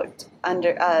thought out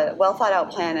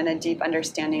plan and a deep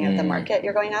understanding of the market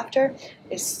you're going after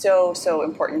is so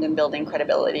important in building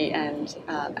credibility, and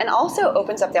also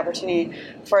opens up the opportunity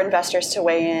for investors to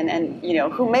weigh in, and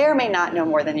who may or may not know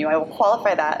more than you. I will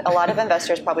qualify that. A lot of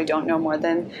investors probably don't know more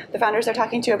than the founders they're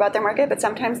talking to about their market, but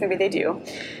sometimes maybe they do,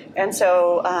 and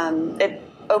so it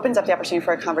opens up the opportunity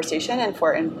for a conversation and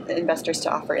for investors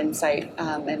to offer insight,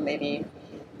 and maybe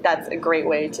that's a great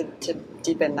way to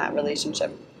deepen that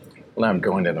relationship. Well, I'm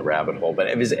going down the rabbit hole, but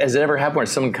has it ever happened where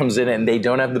someone comes in and they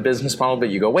don't have the business model, but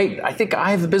you go, wait, I think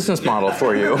I have the business model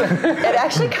for you? It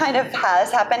actually kind of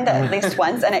has happened at least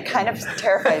once, and it kind of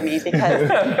terrified me, because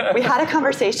we had a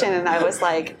conversation and I was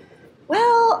like,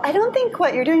 well, I don't think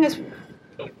what you're doing is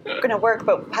going to work,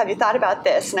 but have you thought about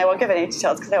this? And I won't give any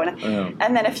details because I want to.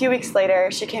 And then a few weeks later,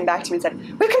 she came back to me and said, we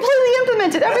completely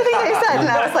implemented everything they said. And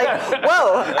I was like,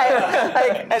 whoa.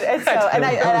 I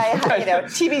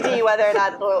TBD whether or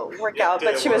not it'll work out,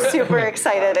 but she was super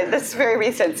excited, and this is very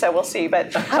recent, so we'll see.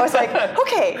 But I was like,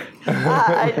 okay,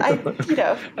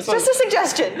 it's just a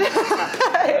suggestion.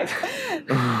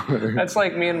 That's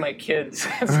like me and my kids.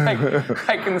 It's like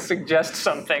I can suggest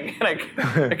something, and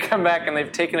I come back and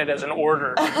they've taken it as an order.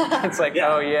 It's like,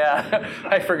 oh yeah,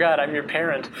 I forgot I'm your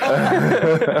parent.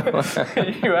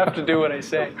 You have to do what I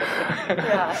say.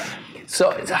 Yeah.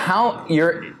 So how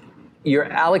your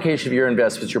allocation of your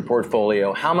investments, your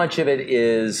portfolio, how much of it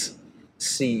is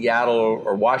Seattle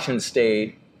or Washington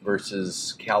State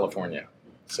versus California,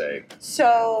 say?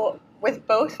 So with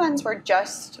both funds, we're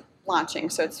just launching,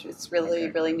 so it's really,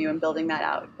 really new and building that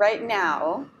out. Right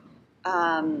now,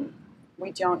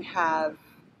 we don't have.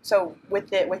 So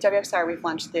with WXR, we've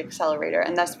launched the accelerator,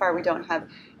 and thus far we don't have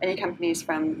any companies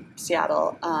from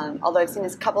Seattle. Although I've seen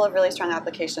a couple of really strong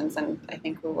applications, and I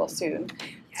think we will soon.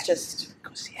 It's just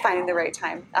finding the right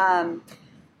time.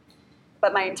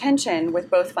 But my intention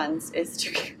with both funds is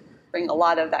to bring a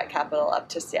lot of that capital up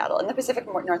to Seattle and the Pacific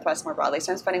Northwest more broadly.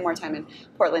 So I'm spending more time in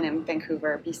Portland and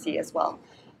Vancouver, BC as well.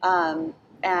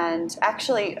 And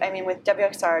actually, with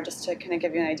WXR, just to kind of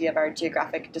give you an idea of our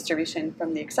geographic distribution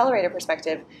from the accelerator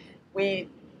perspective, in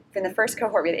the first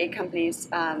cohort, we had 8 companies.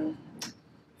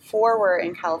 4 were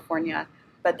in California,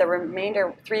 but the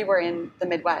remainder, 3 were in the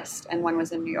Midwest, and 1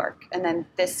 was in New York. And then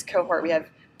this cohort, we have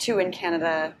 2 in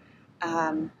Canada,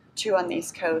 2 on the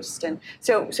East Coast, and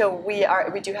so we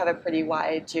do have a pretty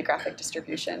wide geographic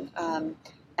distribution.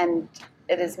 And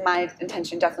it is my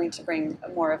intention definitely to bring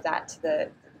more of that to the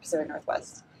Pacific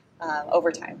Northwest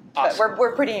over time. Awesome. But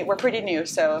we're pretty new,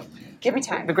 so give me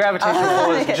time. The gravitational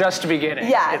pull is just beginning.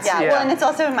 Yeah. Well, and it's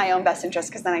also in my own best interest,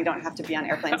 because then I don't have to be on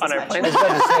airplanes as much. I was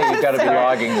about to say, you've got to be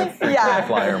logging the frequent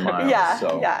flyer miles.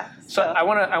 Yeah. So I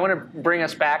want to bring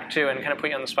us back to, and kind of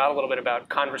put you on the spot a little bit, about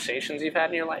conversations you've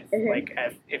had in your life. Mm-hmm. Like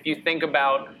if you think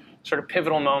about sort of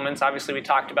pivotal moments, obviously we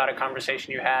talked about a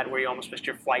conversation you had where you almost missed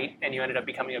your flight and you ended up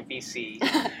becoming a VC.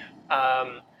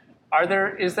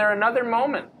 Is there another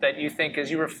moment that you think,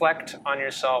 as you reflect on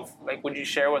yourself, like, would you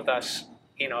share with us,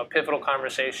 a pivotal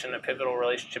conversation, a pivotal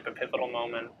relationship, a pivotal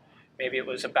moment maybe it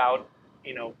was about,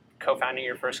 co-founding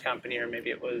your first company, or maybe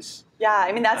it was... Yeah,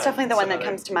 I mean, that's definitely the one that other...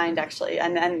 comes to mind, actually.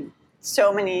 And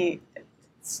so many,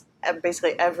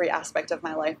 basically every aspect of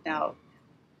my life now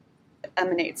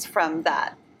emanates from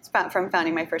that, from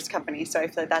founding my first company. So I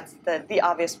feel like that's the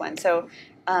obvious one. So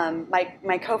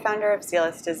my co-founder of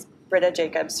Zealist is Britta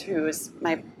Jacobs, who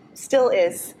still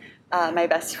is my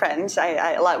best friend.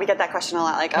 We get that question a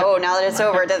lot, like, oh, now that it's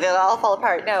over, does it all fall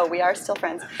apart? No, we are still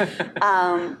friends.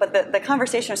 But the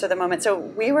conversation was at the moment. So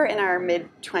we were in our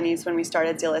mid-20s when we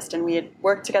started Zealist, and we had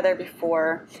worked together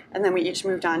before, and then we each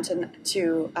moved on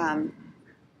to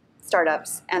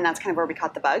startups, and that's kind of where we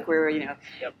caught the bug. We were,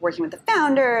 working with the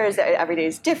founders. Every day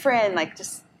is different, like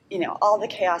just, all the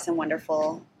chaos and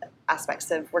wonderful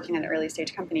aspects of working in an early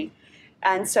stage company.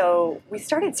 And so we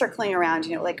started circling around,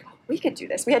 like, we could do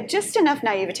this. We had just enough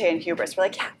naivete and hubris. We're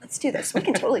like, yeah, let's do this. We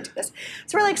can totally do this.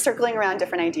 So we're like circling around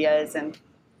different ideas,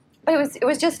 but it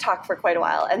was just talk for quite a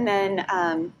while. And then,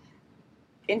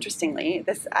 interestingly,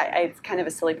 it's kind of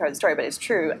a silly part of the story, but it's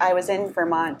true. I was in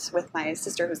Vermont with my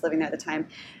sister who was living there at the time,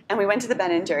 and we went to the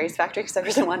Ben & Jerry's factory because I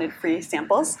really wanted free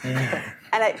samples.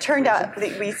 And it turned out they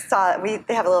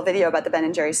have a little video about the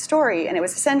Ben & Jerry's story, and it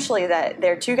was essentially that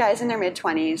they're two guys in their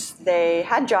mid-20s. They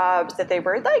had jobs that they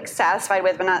were like satisfied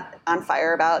with, but not on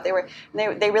fire about. They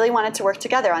really wanted to work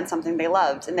together on something they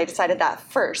loved, and they decided that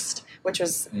first, which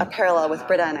was a parallel with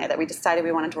Britta and I, that we decided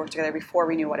we wanted to work together before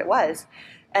we knew what it was.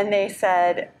 And they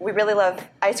said, we really love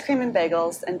ice cream and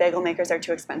bagels, and bagel makers are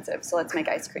too expensive, so let's make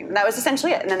ice cream. And that was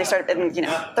essentially it. And then they started, and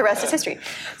the rest is history.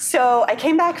 So I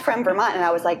came back from Vermont, and I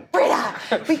was like,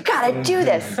 Britta, we gotta do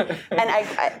this. And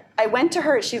I went to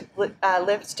her, she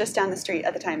lived just down the street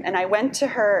at the time, and I went to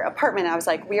her apartment, and I was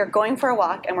like, we are going for a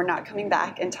walk, and we're not coming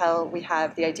back until we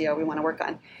have the idea we want to work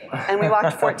on. And we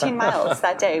walked 14 miles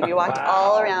that day. We walked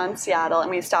all around Seattle, and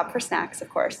we stopped for snacks, of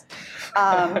course.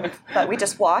 But we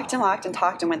just walked and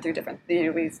talked and went through different,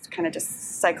 we kind of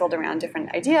just cycled around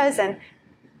different ideas. And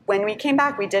when we came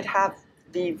back, we did have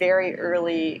the very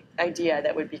early idea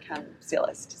that would become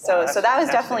Zealist. So that was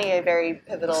definitely a very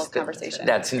pivotal conversation.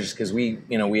 That's interesting because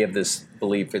we have this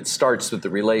belief it starts with the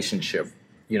relationship.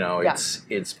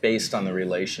 It's based on the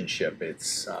relationship.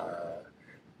 It's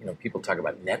people talk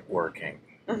about networking.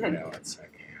 Mm-hmm.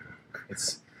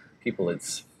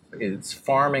 It's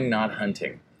farming, not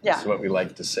hunting. Yeah. That's what we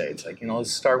like to say. It's like, let's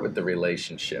start with the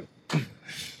relationship.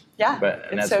 Yeah.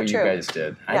 And that's so what true. you guys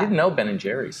did. Yeah. I didn't know Ben &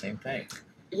 Jerry's, same thing.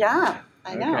 Yeah,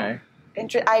 I know.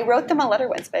 Okay. I wrote them a letter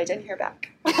once, but I didn't hear back.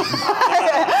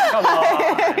 Come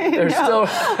on. They're still...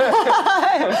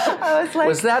 I was like,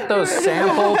 was that those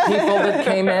sample people that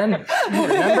came in?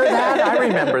 Remember that? I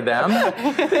remember them.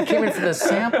 They came in for the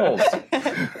samples.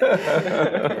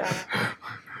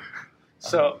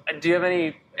 So, do you have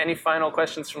any final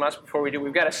questions from us before we do?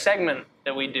 We've got a segment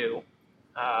that we do.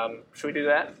 Should we do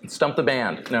that? Stump the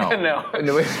band. No. No.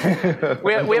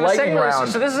 we have a segment.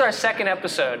 So this is our second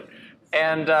episode,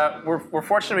 and we're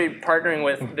fortunate to be partnering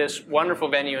with this wonderful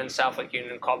venue in South Lake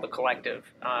Union called The Collective.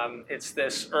 It's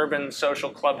this urban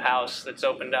social clubhouse that's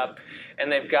opened up,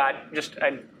 and they've got just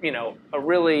a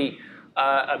really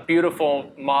a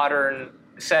beautiful modern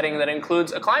setting that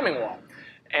includes a climbing wall.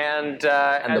 And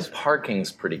the parking's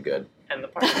pretty good. And the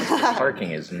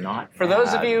parking is not For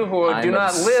those of you who do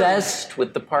not live obsessed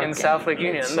with the parking in South Lake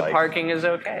Union, the parking is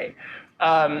okay.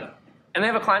 And they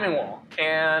have a climbing wall.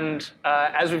 And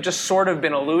as we've just sort of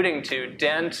been alluding to,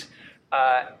 Dent,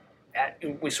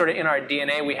 we sort of in our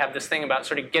DNA, we have this thing about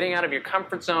sort of getting out of your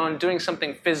comfort zone, doing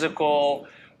something physical,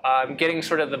 getting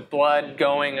sort of the blood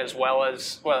going as well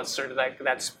as sort of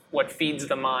that's what feeds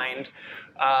the mind.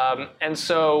 And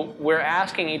so we're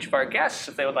asking each of our guests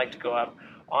if they would like to go up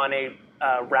on a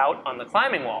route on the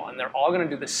climbing wall, and they're all going to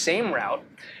do the same route.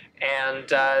 And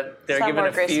they're Some given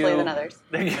more gracefully than others.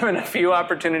 They're given a few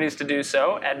opportunities to do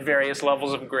so at various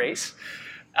levels of grace,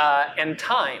 and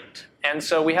timed. And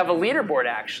so we have a leaderboard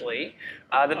actually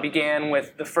that began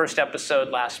with the first episode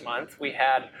last month. We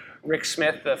had Rick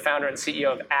Smith, the founder and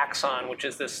CEO of Axon, which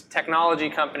is this technology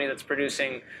company that's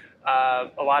producing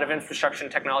a lot of infrastructure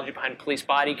and technology behind police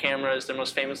body cameras. They're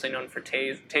most famously known for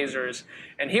tasers.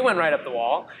 And he went right up the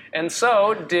wall. And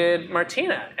so did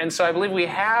Martina. And so I believe we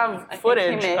have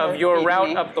footage of your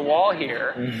route up the wall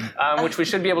here, which we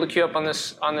should be able to queue up on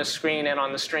this screen and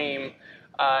on the stream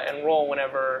and roll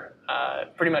whenever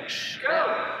pretty much. All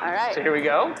right. So here we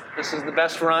go. This is the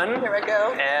best run. Here we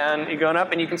go. And you're going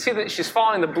up, and you can see that she's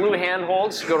following the blue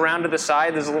handholds. You go around to the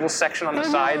side. There's a little section on the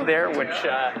side there,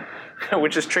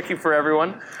 which is tricky for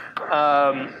everyone.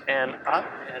 And up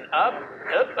and up,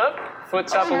 up.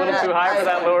 Foot's up a little too high for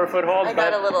that lower foothold. I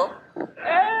got a little.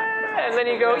 and then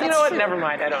you go, you know what, never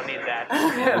mind, I don't need that.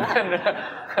 And then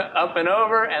up and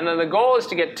over, and then the goal is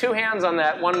to get 2 hands on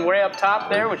that one way up top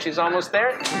there, which is almost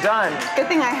there. Done. Good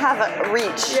thing I have a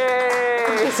reach.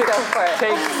 Yay! Just go for it.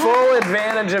 Take full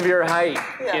advantage of your height,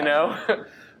 Yeah. you know?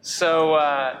 So,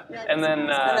 and then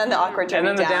the awkward journey and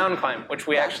then the down. down climb, which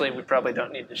we probably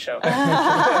don't need to show.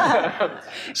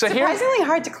 So Surprisingly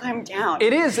hard to climb down.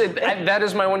 it is. That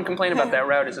is my one complaint about that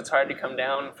route is it's hard to come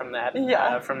down from that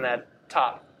from that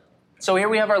top. So here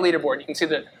we have our leaderboard. You can see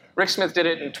that Rick Smith did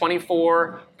it in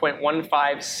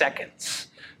 24.15 seconds.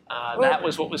 That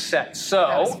was what was set. So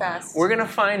That was fast. we're going to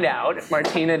find out if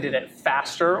Martina did it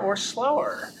faster or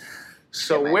slower.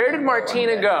 So where did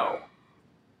Martina go?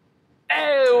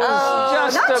 It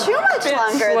was just not a too much bit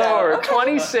longer, slower, though.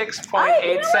 Okay.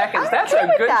 26.8 seconds. That's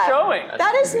a good showing.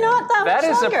 That is not that That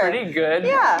much is longer. a pretty good.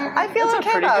 Yeah, I feel That's a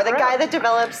okay pretty about it. good The guy route. that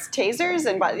develops tasers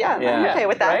and I'm Yeah. okay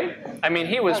with that. Right? I mean,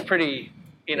 he was pretty,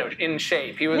 in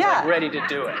shape. He was Yeah. like ready to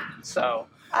do it. So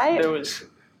I there was.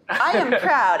 I am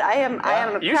proud. I am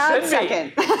a You proud should be.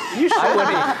 second. You should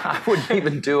I wouldn't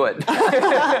even do it.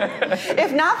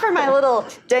 If not for my little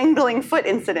dangling foot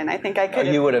incident, I think I could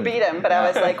you would've- beat him. But I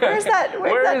was like, where's that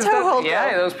is toe hold?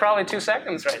 Yeah, go? that was probably 2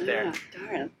 seconds right there. Yeah,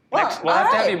 darn. Next, we'll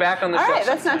have to have you back on the all show right,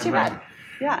 that's not too sometime,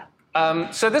 bad.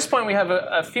 Yeah. So at this point, we have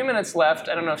a few minutes left.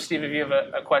 I don't know if Steve, if you have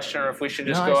a question, or if we should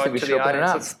just No, go I out think we to should the open it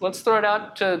audience. up. Let's throw it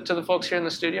out to the folks here in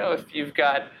the studio. If you've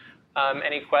got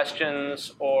any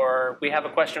questions, or we have a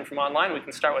question from online, we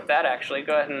can start with that. Actually,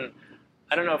 go ahead and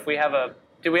I don't know if we have a.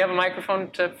 Do we have a microphone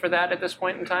for that at this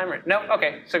point in time? Or, no.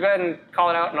 Okay. So go ahead and call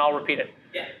it out, and I'll repeat it.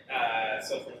 Yeah.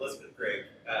 So from Elizabeth Grigg,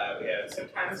 we have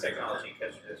sometimes technology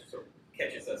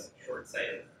catches us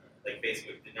short-sighted. Like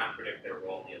Facebook did not predict their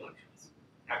role in the elections.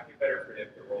 How can we better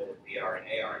predict the role of VR and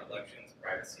AR in elections,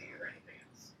 privacy, or anything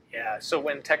else? Yeah. So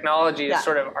when technology Yeah. is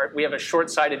we have a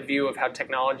short-sighted view of how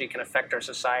technology can affect our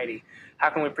society. How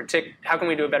can we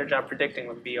do a better job predicting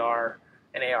with VR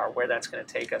and AR where that's going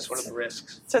to take us? What are the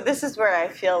risks? So this is where I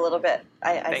feel a little bit.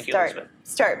 I Thank you, Elizabeth.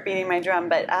 start beating my drum,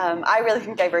 but I really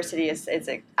think diversity is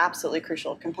an absolutely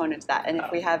crucial component to that. And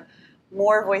if we have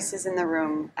more voices in the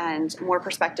room and more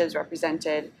perspectives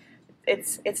represented,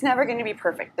 it's never going to be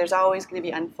perfect. There's always going to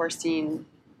be unforeseen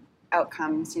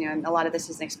outcomes, and a lot of this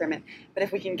is an experiment. But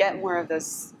if we can get more of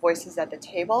those voices at the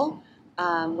table,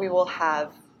 we will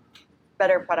have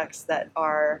better products that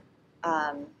are,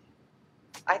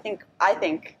 I think,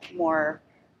 more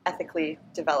ethically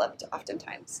developed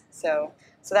oftentimes. So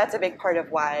that's a big part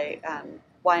of why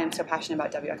I'm so passionate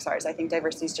about WXRs. I think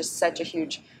diversity is just such a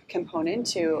huge component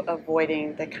to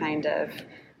avoiding the kind of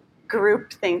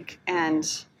groupthink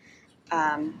and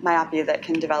myopia that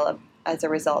can develop as a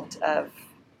result of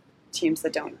teams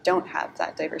that don't have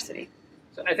that diversity.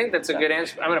 So I think that's a good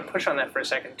answer. I'm going to push on that for a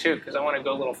second too, because I want to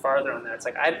go a little farther on that. It's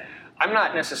like I'm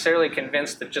not necessarily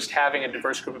convinced that just having a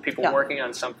diverse group of people working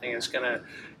on something is going to,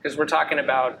 because we're talking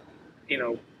about,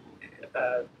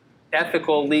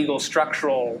 ethical, legal,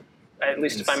 structural, at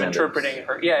least if I'm interpreting,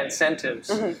 incentives.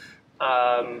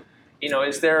 Mm-hmm.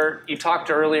 Is there, you talked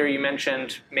earlier, you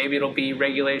mentioned maybe it'll be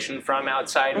regulation from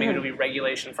outside, maybe it'll be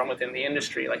regulation from within the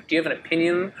industry. Like, do you have an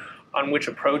opinion on which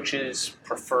approach is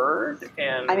preferred?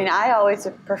 And I mean, I always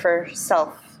prefer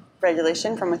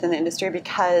self-regulation from within the industry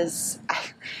because,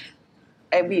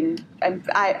 I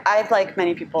like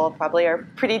many people probably are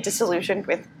pretty disillusioned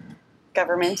with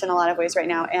government in a lot of ways right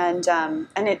now, and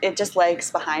it just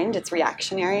lags behind. It's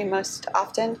reactionary most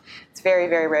often. It's very,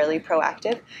 very rarely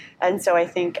proactive, and so I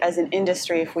think as an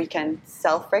industry, if we can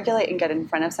self-regulate and get in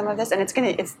front of some of this, and it's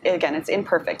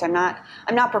imperfect. I'm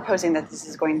not proposing that this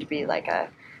is going to be like a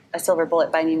silver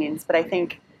bullet by any means, but I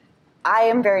think I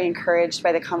am very encouraged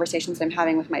by the conversations I'm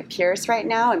having with my peers right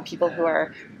now and people who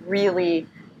are really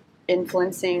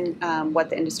influencing what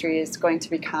the industry is going to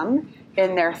become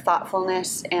in their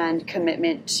thoughtfulness and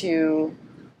commitment to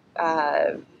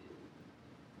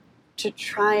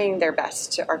trying their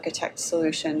best to architect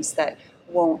solutions that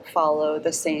won't follow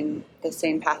the same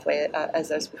pathway as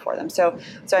those before them. So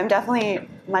I'm definitely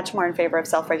much more in favor of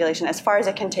self-regulation as far as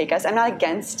it can take us. I'm not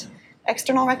against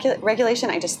external regulation.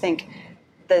 I just think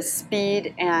the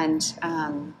speed and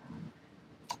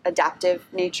adaptive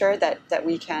nature that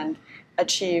we can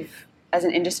achieve as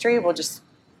an industry will just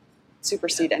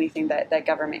supersede anything that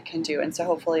government can do. And so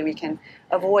hopefully we can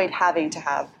avoid having to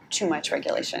have too much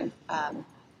regulation,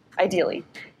 ideally.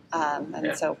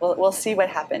 So we'll see what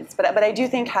happens. But I do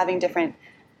think having different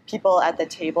people at the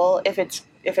table, if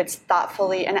it's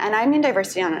thoughtfully, and I mean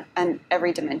diversity on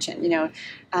every dimension,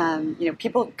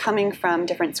 people coming from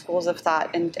different schools of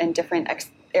thought and different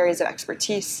areas of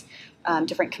expertise,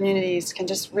 different communities can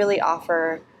just really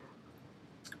offer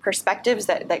perspectives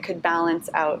that could balance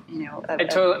out,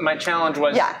 My challenge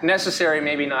was Yeah. necessary,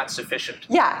 maybe not sufficient.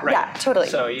 Yeah, Right. yeah, totally.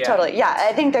 So, yeah. Totally. Yeah.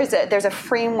 I think there's a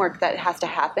framework that has to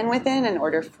happen within in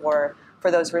order for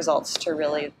those results to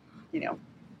really,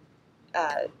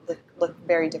 look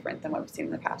very different than what we've seen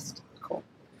in the past. Cool.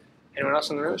 Anyone else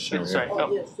in the room? Sure. Sorry.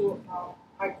 Yeah, so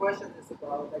my question is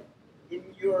about, like, in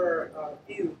your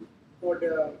view, for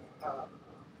the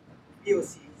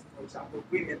POCs, for example,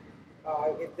 women,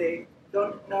 if they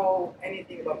don't know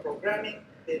anything about programming,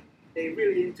 they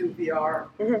really into VR,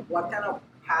 what kind of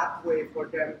pathway for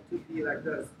them to be like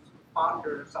the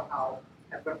founder somehow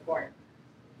at one point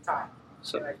in time?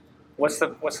 So, like, what's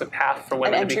the path for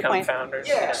women to entry become point. founders?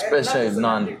 yeah, Especially and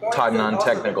not just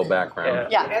non-technical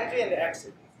background. Yeah. Yeah. entry and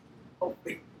exit,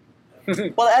 hopefully.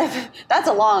 Well, that's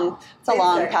a long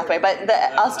Exactly. pathway, but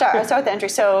I'll start with the entry.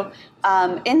 So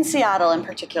in Seattle in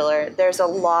particular, there's a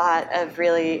lot of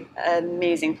really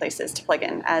amazing places to plug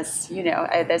in. As you know,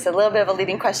 there's a little bit of a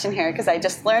leading question here because I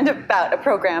just learned about a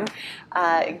program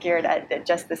geared at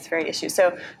just this very issue.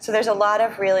 So there's a lot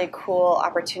of really cool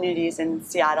opportunities in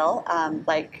Seattle,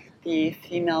 like the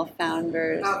Female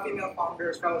Founders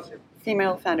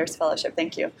Fellowship.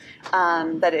 Thank you.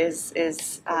 That is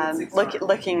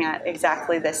looking at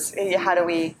exactly this. How do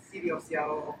we? City of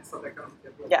Seattle Office of Economic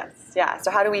Development. Yes, yeah. So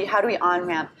how do we on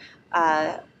ramp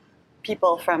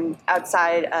people from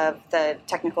outside of the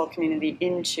technical community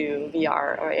into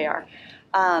VR or AR?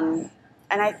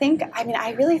 And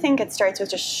I really think it starts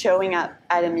with just showing up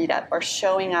at a meetup or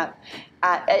showing up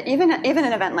at even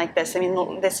an event like this. I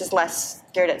mean, this is less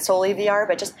geared at solely VR,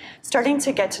 but just starting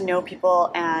to get to know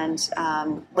people and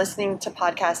listening to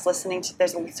podcasts,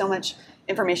 there's so much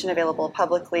information available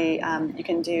publicly. You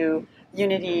can do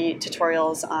Unity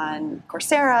tutorials on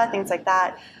Coursera, things like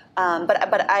that. But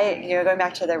going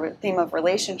back to the theme of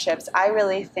relationships, I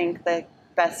really think the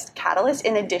best catalyst,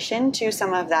 in addition to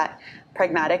some of that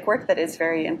pragmatic work that is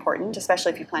very important,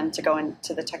 especially if you plan to go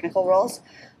into the technical roles,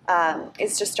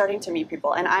 is just starting to meet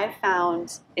people. And I've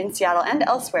found in Seattle and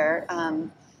elsewhere,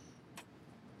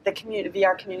 the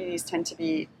VR communities tend to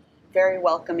be very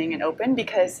welcoming and open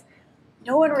because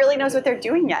no one really knows what they're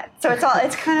doing yet. So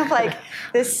it's kind of like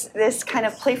this kind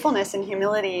of playfulness and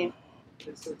humility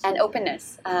and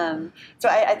openness. So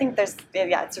I think that's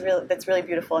really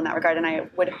beautiful in that regard. And I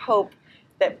would hope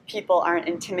that people aren't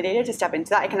intimidated to step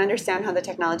into that. I can understand how the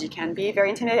technology can be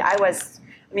very intimidating.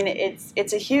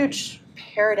 It's a huge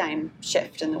paradigm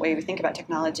shift in the way we think about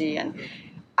technology. And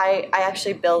I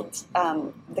actually built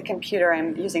the computer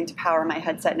I'm using to power my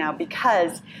headset now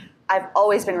because I've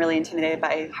always been really intimidated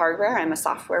by hardware. I'm a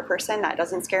software person. That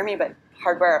doesn't scare me, but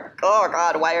hardware, oh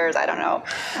God, wires, I don't know.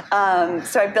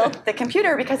 So I built the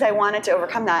computer because I wanted to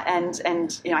overcome that.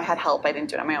 And I had help. I didn't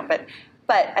do it on my own. But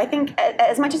I think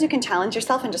as much as you can challenge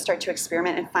yourself and just start to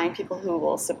experiment and find people who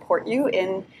will support you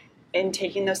in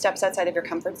taking those steps outside of your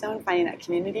comfort zone, finding that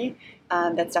community,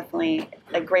 that's definitely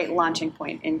a great launching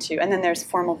point into. And then there's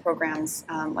formal programs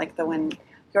like the one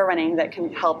you're running that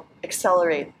can help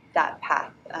accelerate that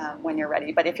path when you're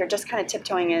ready. But if you're just kind of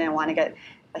tiptoeing in and want to get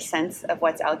a sense of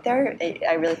what's out there,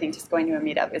 I really think just going to a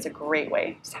meetup is a great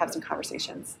way to have some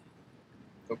conversations.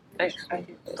 Thanks.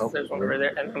 There's one over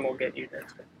there, and then we'll get you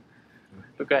next.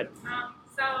 But go ahead.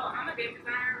 So I'm a game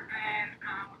designer, and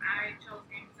I chose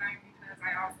game design because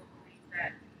I also believe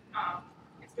that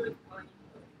it's really compelling to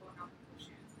put people in other people's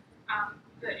shoes.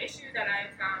 The issue that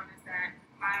I found is that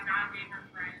my non-gamer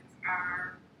friends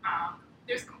are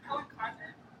there's compelling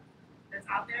content that's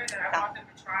out there that I want them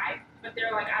to try, but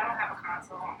they're like, I don't have a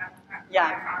console, I'm not going to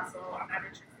buy a console, I'm not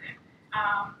interested.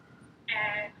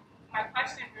 And my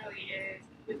question really is,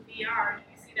 with VR, do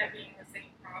you see that being the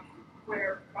same problem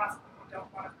where lots of people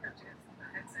don't want to purchase a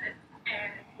headset?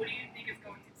 And what do you think it's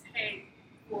going to take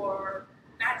for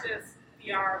not just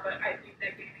VR, but I think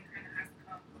that gaming kind of has to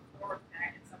come before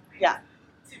that in some ways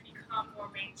to become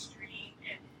more mainstream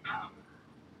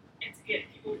and to get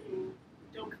people who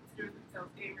don't consider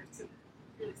themselves gamers to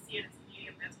really see it as a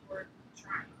medium that's worth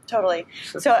trying. Totally.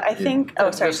 So I think.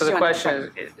 So the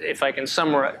question is, if I can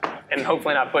summarize and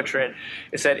hopefully not butcher it,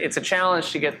 is that it's a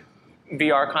challenge to get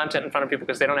VR content in front of people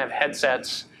because they don't have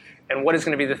headsets. And what is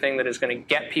going to be the thing that is going to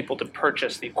get people to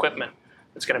purchase the equipment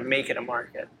that's going to make it a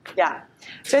market? Yeah.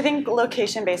 So I think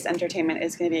location-based entertainment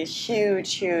is going to be a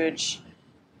huge, huge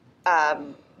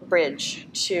bridge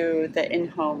to the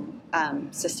in-home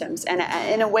systems. And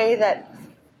in a way that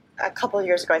a couple of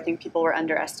years ago, I think people were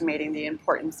underestimating the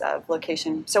importance of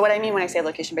location. So what I mean when I say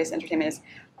location-based entertainment is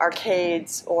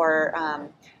arcades or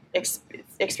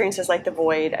experiences like The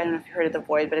Void. I don't know if you've heard of The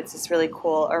Void, but it's this really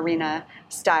cool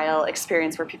arena-style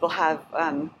experience where people have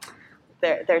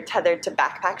they're tethered to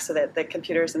backpacks, so that the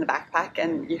computer's in the backpack,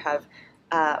 and you have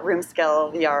room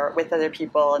scale VR with other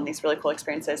people and these really cool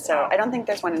experiences. So I don't think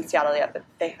there's one in Seattle yet, but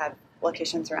they have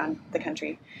locations around the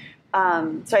country.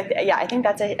 So I think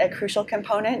that's a crucial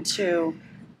component to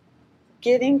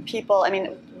giving people. I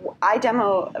mean, I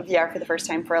demo VR for the first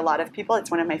time for a lot of people.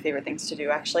 It's one of my favorite things to do,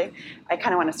 actually. I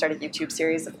kind of want to start a YouTube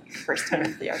series of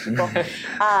first-time VR people.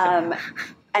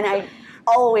 And I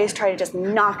always try to just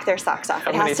knock their socks off.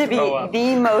 It has to be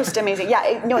the most amazing.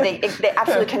 Yeah, they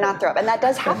absolutely cannot throw up. And that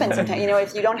does happen sometimes.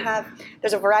 If you don't have,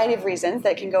 there's a variety of reasons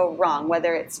that can go wrong,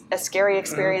 whether it's a scary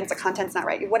experience, the content's not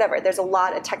right, whatever. There's a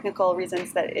lot of technical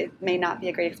reasons that it may not be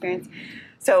a great experience.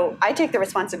 So I take the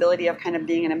responsibility of kind of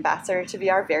being an ambassador to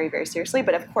VR very, very seriously.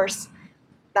 But of course,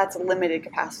 that's limited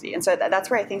capacity. And so that's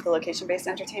where I think the location-based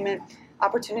entertainment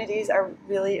opportunities are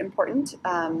really important.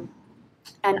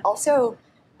 And also,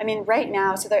 I mean, right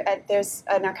now, so there's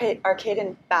an arcade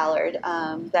in Ballard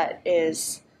that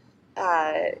is,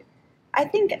 I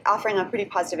think, offering a pretty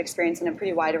positive experience and a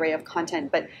pretty wide array of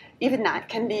content. But even that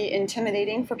can be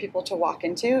intimidating for people to walk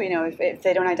into. If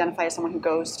they don't identify as someone who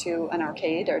goes to an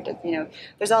arcade, or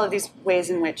there's all of these ways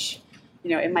in which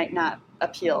it might not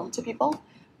appeal to people.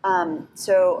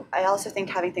 So I also think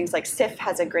having things like SIF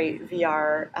has a great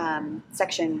VR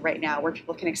section right now where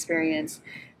people can experience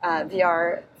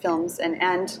VR films and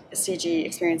CG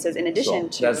experiences in addition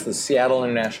to... That's the Seattle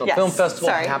International Film Festival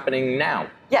happening now.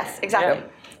 Yes, exactly.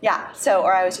 Yep. Yeah,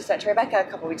 or I was just at Tribeca a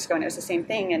couple weeks ago and it was the same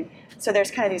thing. And so there's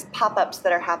kind of these pop-ups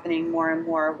that are happening more and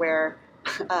more where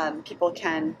people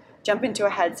can jump into a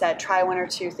headset, try one or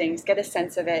two things, get a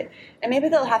sense of it. And maybe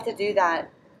they'll have to do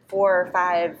that 4,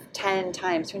 5, 10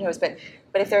 times, who knows. But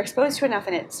if they're exposed to enough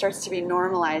and it starts to be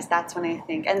normalized, that's when I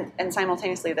think, and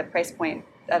simultaneously the price point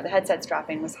of the headsets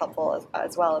dropping was helpful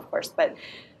as well, of course. But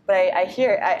I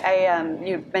hear,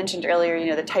 you mentioned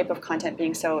earlier, the type of content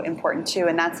being so important too,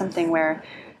 and that's something where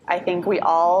I think we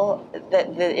all,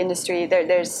 the industry,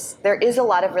 there is a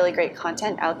lot of really great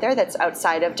content out there that's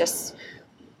outside of just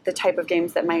the type of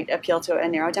games that might appeal to a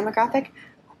narrow demographic.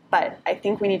 But I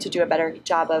think we need to do a better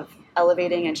job of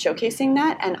elevating and showcasing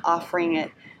that and offering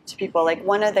it to people. Like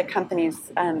one of the companies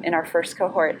in our first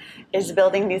cohort is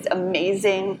building these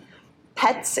amazing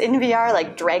pets in VR,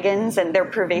 like dragons, and they're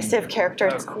pervasive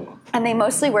characters. Oh, cool. And they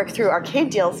mostly work through arcade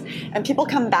deals, and people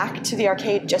come back to the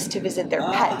arcade just to visit their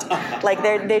pet. Like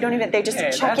they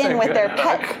just check in with their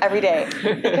pet every day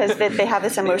because they have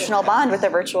this emotional bond with a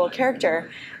virtual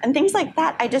character. And things like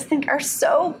that I just think are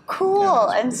so cool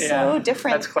and so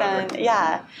different than,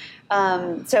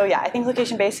 I think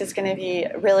location-based is going to be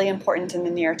really important in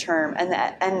the near term,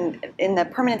 and in the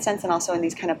permanent sense, and also in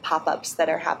these kind of pop-ups that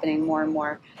are happening more and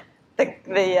more.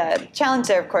 The challenge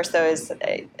there, of course, though, is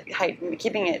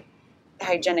keeping it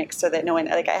hygienic so that no one,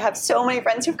 I have so many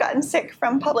friends who've gotten sick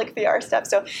from public VR stuff.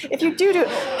 So if you do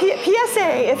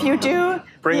PSA, if you do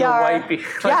bring VR, a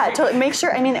wipey. To make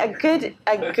sure. I mean, a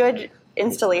good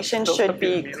installation should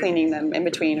be cleaning them in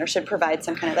between, or should provide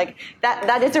some kind of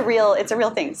that is it's a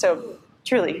real thing. So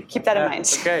truly, keep that in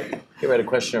mind. Okay. You had a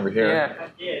question over here. I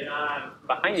did.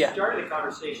 We started the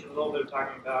conversation a little bit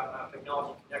talking about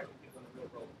technology connecting people in the real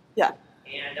world. Yeah.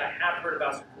 And I have heard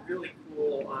about some really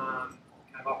cool kind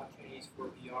of opportunities for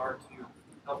VR to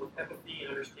help with empathy and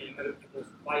understanding other people's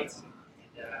plights,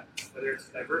 and whether it's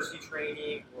diversity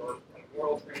training or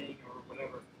moral training or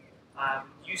whatever.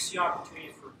 Do you see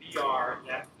opportunities for VR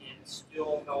that can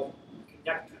still help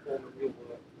connect people in the real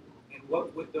world? And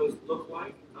what would those look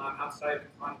like outside of the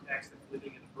context of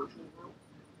living in the virtual world,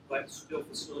 but still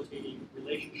facilitating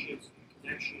relationships and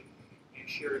connection and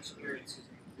shared experiences in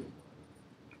the real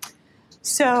world?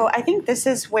 So I think this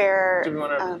is where... Do we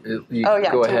want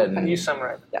to... Go ahead. You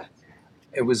summarize. Yeah.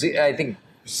 It was, I think,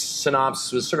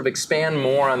 synopsis was sort of expand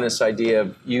more on this idea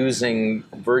of using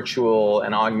virtual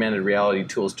and augmented reality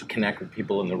tools to connect with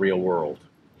people in the real world.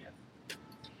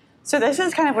 So this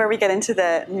is kind of where we get into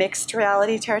the mixed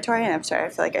reality territory, and I'm sorry, I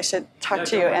feel like I should talk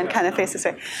to you and kind of face this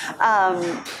way.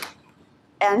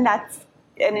 And that's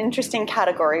an interesting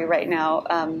category right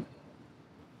now.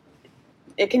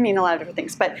 It can mean a lot of different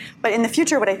things, but in the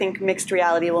future, what I think mixed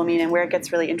reality will mean, and where it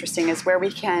gets really interesting, is where we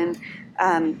can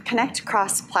connect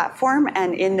cross-platform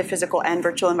and in the physical and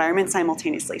virtual environment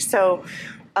simultaneously. So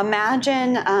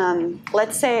imagine,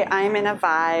 let's say I'm in a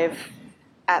Vive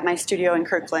at my studio in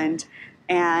Kirkland,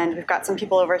 and we've got some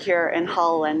people over here in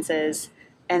HoloLenses,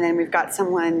 and then we've got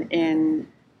someone in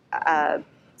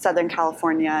Southern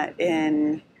California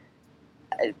in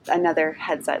another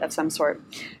headset of some sort.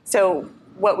 So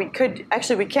what we could,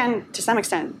 actually we can to some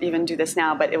extent even do this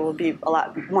now, but it will be a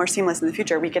lot more seamless in the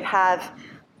future. We could have,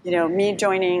 me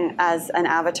joining as an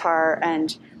avatar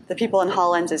and the people in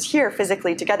HoloLens here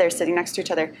physically together, sitting next to each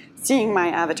other, seeing my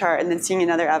avatar, and then seeing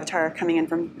another avatar coming in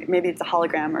from, maybe it's a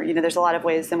hologram, or there's a lot of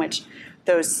ways in which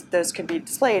those could be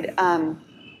displayed.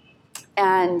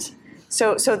 And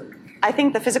so I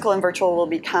think the physical and virtual will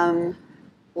become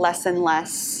less and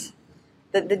less.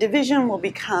 The division will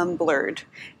become blurred,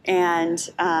 and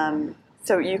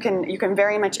so you can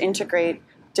very much integrate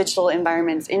digital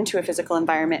environments into a physical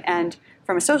environment, and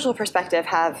from a social perspective,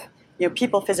 have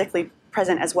people physically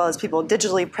present as well as people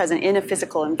digitally present in a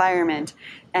physical environment,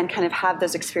 and kind of have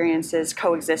those experiences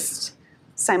coexist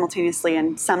simultaneously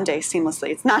and someday seamlessly.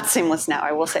 It's not seamless now,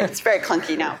 I will say. It's very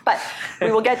clunky now. But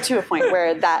we will get to a point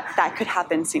where that could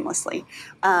happen seamlessly.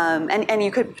 And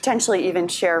you could potentially even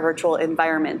share virtual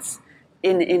environments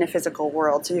in a physical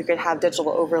world. So you could have digital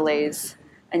overlays,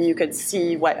 and you could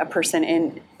see what a person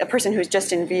who's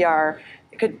just in VR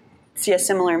could see a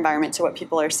similar environment to what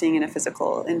people are seeing in a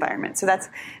physical environment. So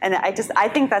I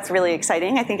think that's really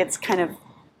exciting. I think it's kind of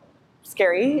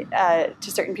scary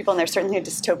to certain people, and there's certainly a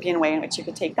dystopian way in which you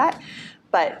could take that.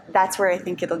 But that's where I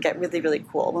think it'll get really, really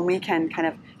cool, when we can kind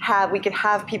of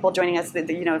have people joining us.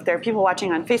 If there are people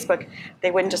watching on Facebook,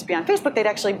 they wouldn't just be on Facebook; they'd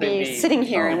actually be sitting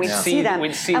here, and we'd see them,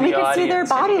 and we could see their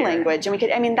body language, and we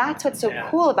could. I mean, that's what's so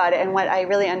cool about it, and what I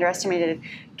really underestimated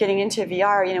getting into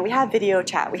VR. We have video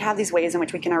chat, we have these ways in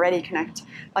which we can already connect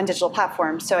on digital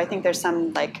platforms. So I think there's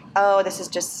some this is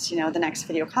just the next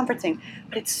video conferencing,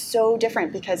 but it's so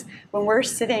different, because when we're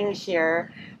sitting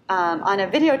here on a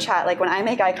video chat, like when I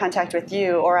make eye contact with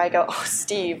you, or I go, "Oh,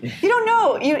 Steve," you don't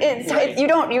know. You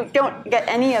don't get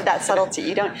any of that subtlety.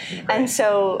 You don't, and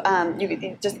so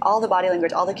you just all the body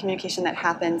language, all the communication that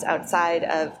happens outside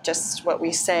of just what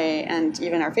we say, and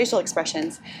even our facial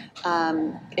expressions,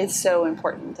 is so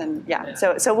important. And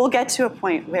so we'll get to a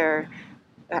point where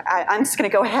I'm just going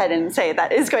to go ahead and say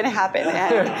that is going to happen,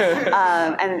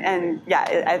 and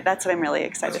that's what I'm really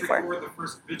excited for. We're the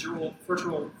first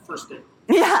virtual first date.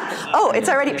 Yeah. Oh, it's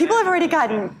already. People have already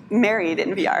gotten married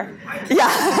in VR.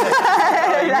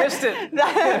 Yeah. You missed it.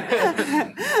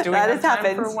 Do we have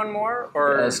time for one more?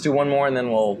 Or let's do one more, and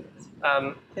then we'll.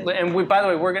 And by the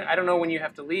way, we're gonna. I don't know when you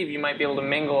have to leave. You might be able to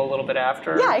mingle a little bit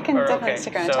after. Yeah, I can definitely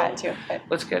stick around and chat too. But.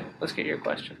 Let's get your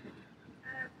question.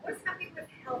 What's happening with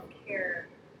healthcare?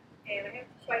 And I haven't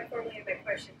quite formulated my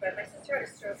question, but my sister had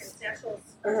a stroke, and it's national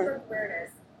stroke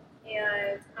awareness,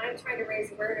 and I'm trying to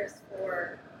raise awareness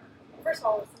for. First of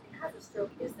all, if somebody has a stroke,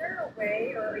 is there a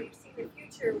way, or are you seeing the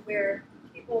future where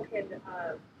people can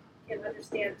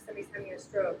understand if somebody's having a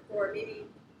stroke, or maybe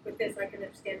with this I can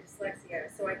understand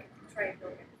dyslexia, so I can try and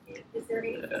build empathy? Is there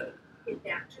anything in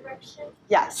that direction?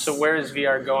 Yes. So where is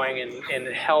VR going in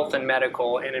health and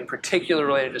medical, and in particular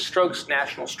related to strokes?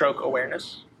 National Stroke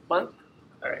Awareness Month.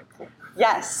 All right, cool.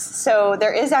 Yes. So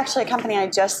there is actually a company I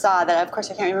just saw that, of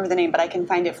course, I can't remember the name, but I can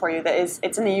find it for you.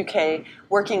 It's in the UK,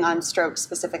 working on stroke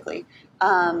specifically.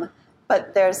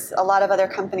 But there's a lot of other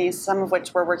companies, some of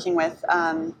which we're working with.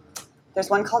 There's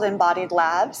one called Embodied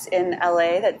Labs in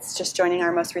LA that's just joining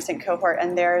our most recent cohort,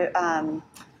 and they're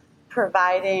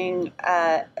providing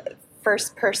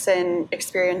first-person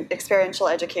experiential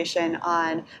education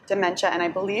on dementia and I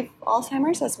believe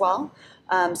Alzheimer's as well.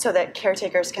 So that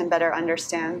caretakers can better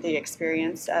understand the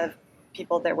experience of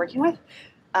people they're working with.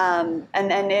 And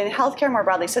in healthcare more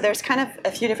broadly, so there's kind of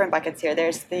a few different buckets here.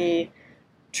 There's the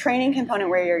training component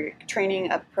where you're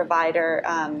training a provider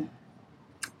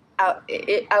out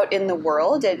in the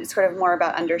world. It's sort of more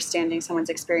about understanding someone's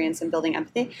experience and building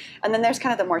empathy. And then there's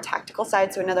kind of the more tactical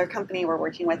side. So another company we're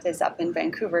working with is up in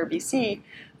Vancouver, BC,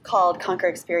 called Conquer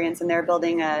Experience, and they're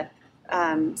building a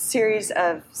series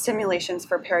of simulations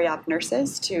for peri-op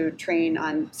nurses to train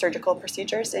on surgical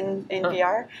procedures in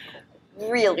VR.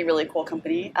 Really, really cool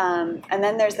company. And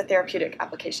then there's the therapeutic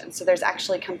application. So there's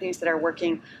actually companies that are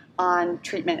working on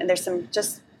treatment, and there's some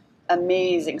just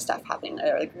amazing stuff happening that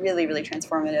are like really, really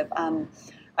transformative.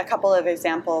 A couple of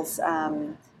examples.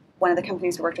 One of the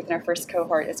companies we worked with in our first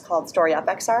cohort is called StoryUp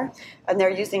XR, and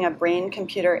they're using a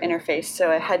brain-computer interface,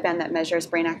 so a headband that measures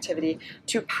brain activity,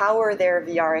 to power their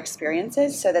VR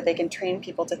experiences so that they can train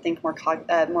people to think more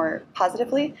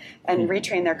positively and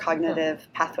retrain their cognitive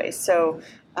pathways. So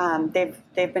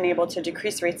they've been able to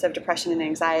decrease rates of depression and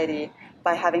anxiety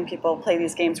by having people play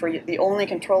these games where the only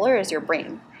controller is your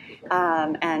brain.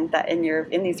 And that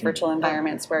in these virtual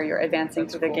environments where you're advancing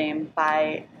through the game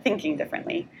by thinking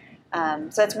differently. So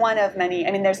that's one of many.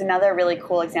 I mean, there's another really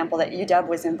cool example that UW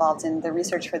was involved in the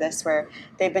research for this, where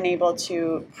they've been able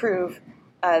to prove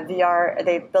VR.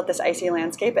 They built this icy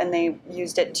landscape, and they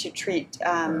used it to treat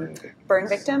burn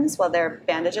victims while their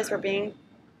bandages were being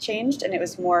changed, and it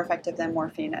was more effective than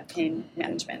morphine at pain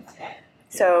management.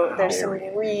 So there's some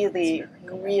really,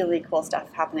 really cool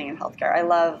stuff happening in healthcare. I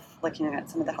love looking at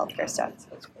some of the healthcare stuff.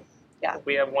 Yeah.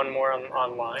 We have one more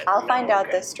online. I'll find out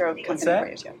the stroke company that? for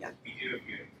you too. Yeah. We do if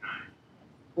you have time.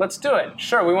 Let's do it.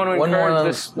 Sure, we want to One more encourage on-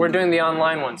 this. We're doing the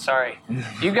online one. Sorry,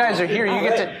 you guys are here. You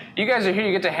guys are here.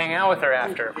 You get to hang out with her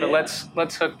after. But let's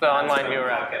hook the online viewer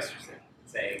up. Podcasters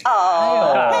say,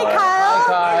 Oh, hey Kyle.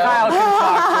 Kyle can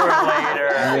talk to her later.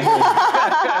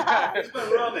 it's been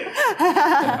roaming.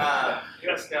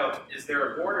 Just know, is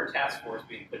there a board or task force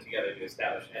being put together to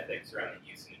establish ethics around the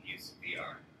use and abuse of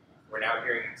VR? We're now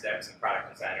hearing execs and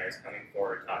product designers coming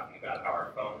forward talking about how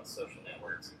our phones, social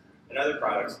networks, and other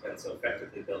products have been so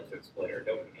effectively built to exploit our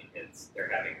dopamine hits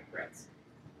they're having threats.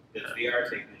 Does VR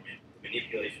take the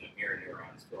manipulation of mirror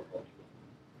neurons to a whole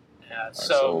new Yeah,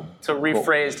 so to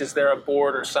rephrase, is there a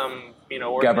board or some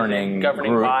Governing group,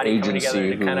 body coming together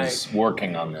agency to kind who's of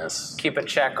working on this? keep a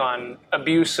check on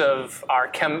abuse of our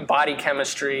body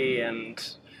chemistry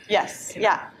and Yes.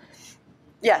 Yeah.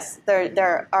 Yes.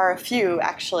 There are a few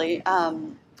actually,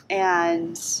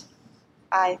 and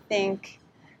I think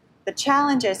the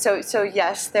challenge is so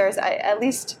yes. There's at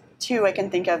least two I can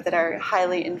think of that are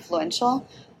highly influential.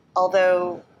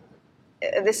 Although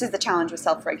this is the challenge with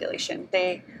self-regulation.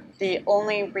 The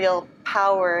only real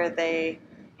power they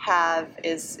have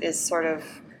is sort of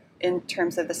in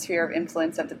terms of the sphere of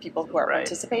influence of the people who are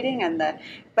participating,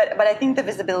 but I think the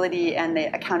visibility and the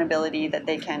accountability that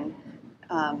they can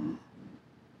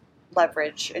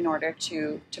leverage in order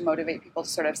to motivate people to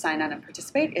sort of sign on and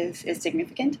participate is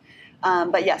significant.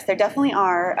 But yes, there definitely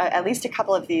are at least a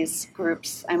couple of these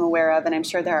groups I'm aware of, and I'm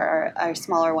sure there are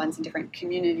smaller ones in different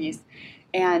communities.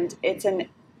 And it's an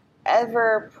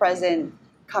ever-present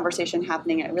conversation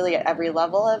happening at every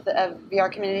level of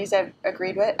VR communities I've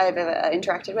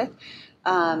interacted with.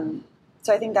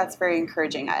 So I think that's very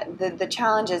encouraging. The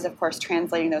challenge is, of course,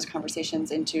 translating those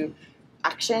conversations into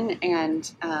action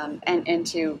and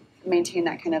to maintain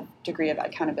that kind of degree of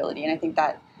accountability. And I think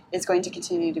that is going to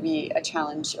continue to be a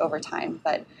challenge over time.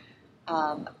 But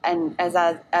and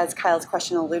as Kyle's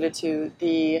question alluded to,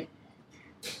 the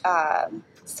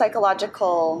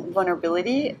psychological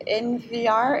vulnerability in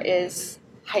VR is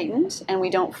heightened, and we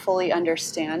don't fully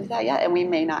understand that yet, and we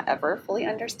may not ever fully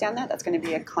understand that. That's going to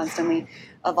be a constantly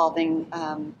evolving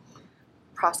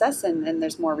process, and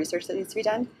there's more research that needs to be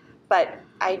done. But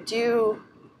I do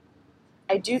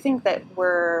think that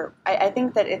I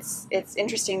think that it's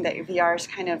interesting that VR is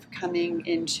kind of coming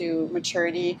into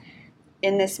maturity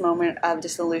in this moment of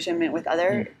disillusionment with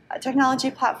other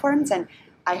technology platforms, and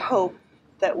I hope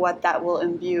that what that will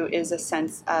imbue is a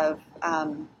sense of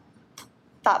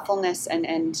thoughtfulness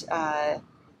and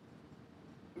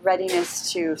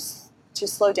readiness to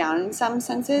slow down in some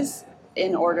senses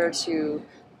in order to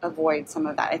avoid some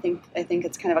of that. I think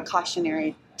it's kind of a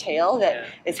cautionary tale that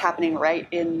is happening right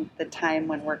in the time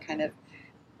when we're kind of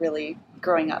really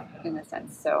growing up in a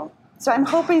sense. So I'm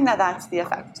hoping that that's the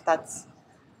effect.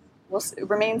 It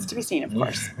remains to be seen, of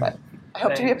course, but I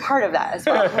hope to be a part of that as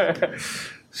well.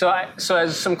 So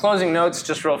as some closing notes,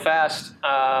 just real fast,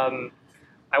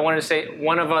 I wanted to say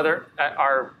one of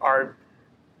our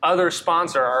other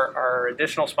sponsor, our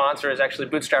additional sponsor is actually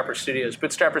Bootstrapper Studios.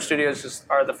 Bootstrapper Studios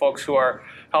are the folks who are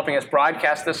helping us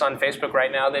broadcast this on Facebook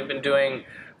right now. They've been doing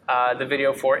the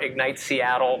video for Ignite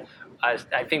Seattle,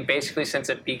 I think basically since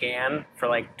it began for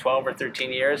like 12 or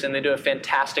 13 years, and they do a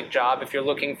fantastic job. If you're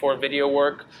looking for video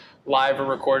work, live or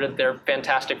recorded, they're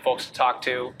fantastic folks to talk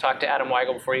to. Talk to Adam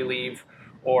Weigel before you leave,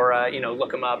 or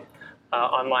look them up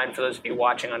online for those of you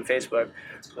watching on Facebook.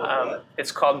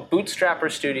 It's called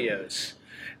Bootstrapper Studios,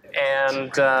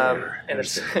 and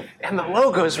and the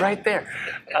logo's right there.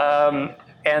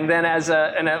 And then as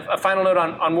a final note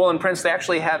on Wool and Prince, they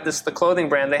actually have the clothing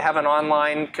brand. They have an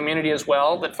online community as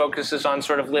well that focuses on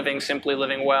sort of simply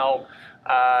living well,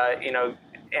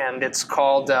 and it's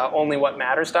called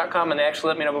onlywhatmatters.com. And they actually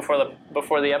let me know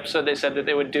before the episode, they said that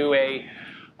they would do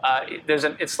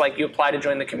it's like you apply to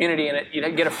join the community, and you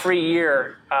get a free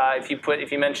year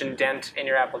if you mention Dent in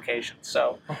your application.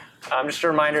 So just a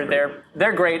reminder,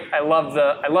 they're great. I love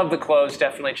the clothes.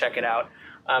 Definitely check it out.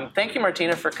 Thank you,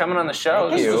 Martina, for coming on the show.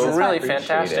 Thank you. This was really Appreciate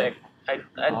fantastic.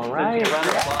 All right.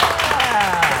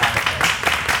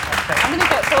 I'm going to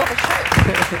go fill up a shirt.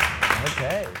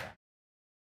 Okay.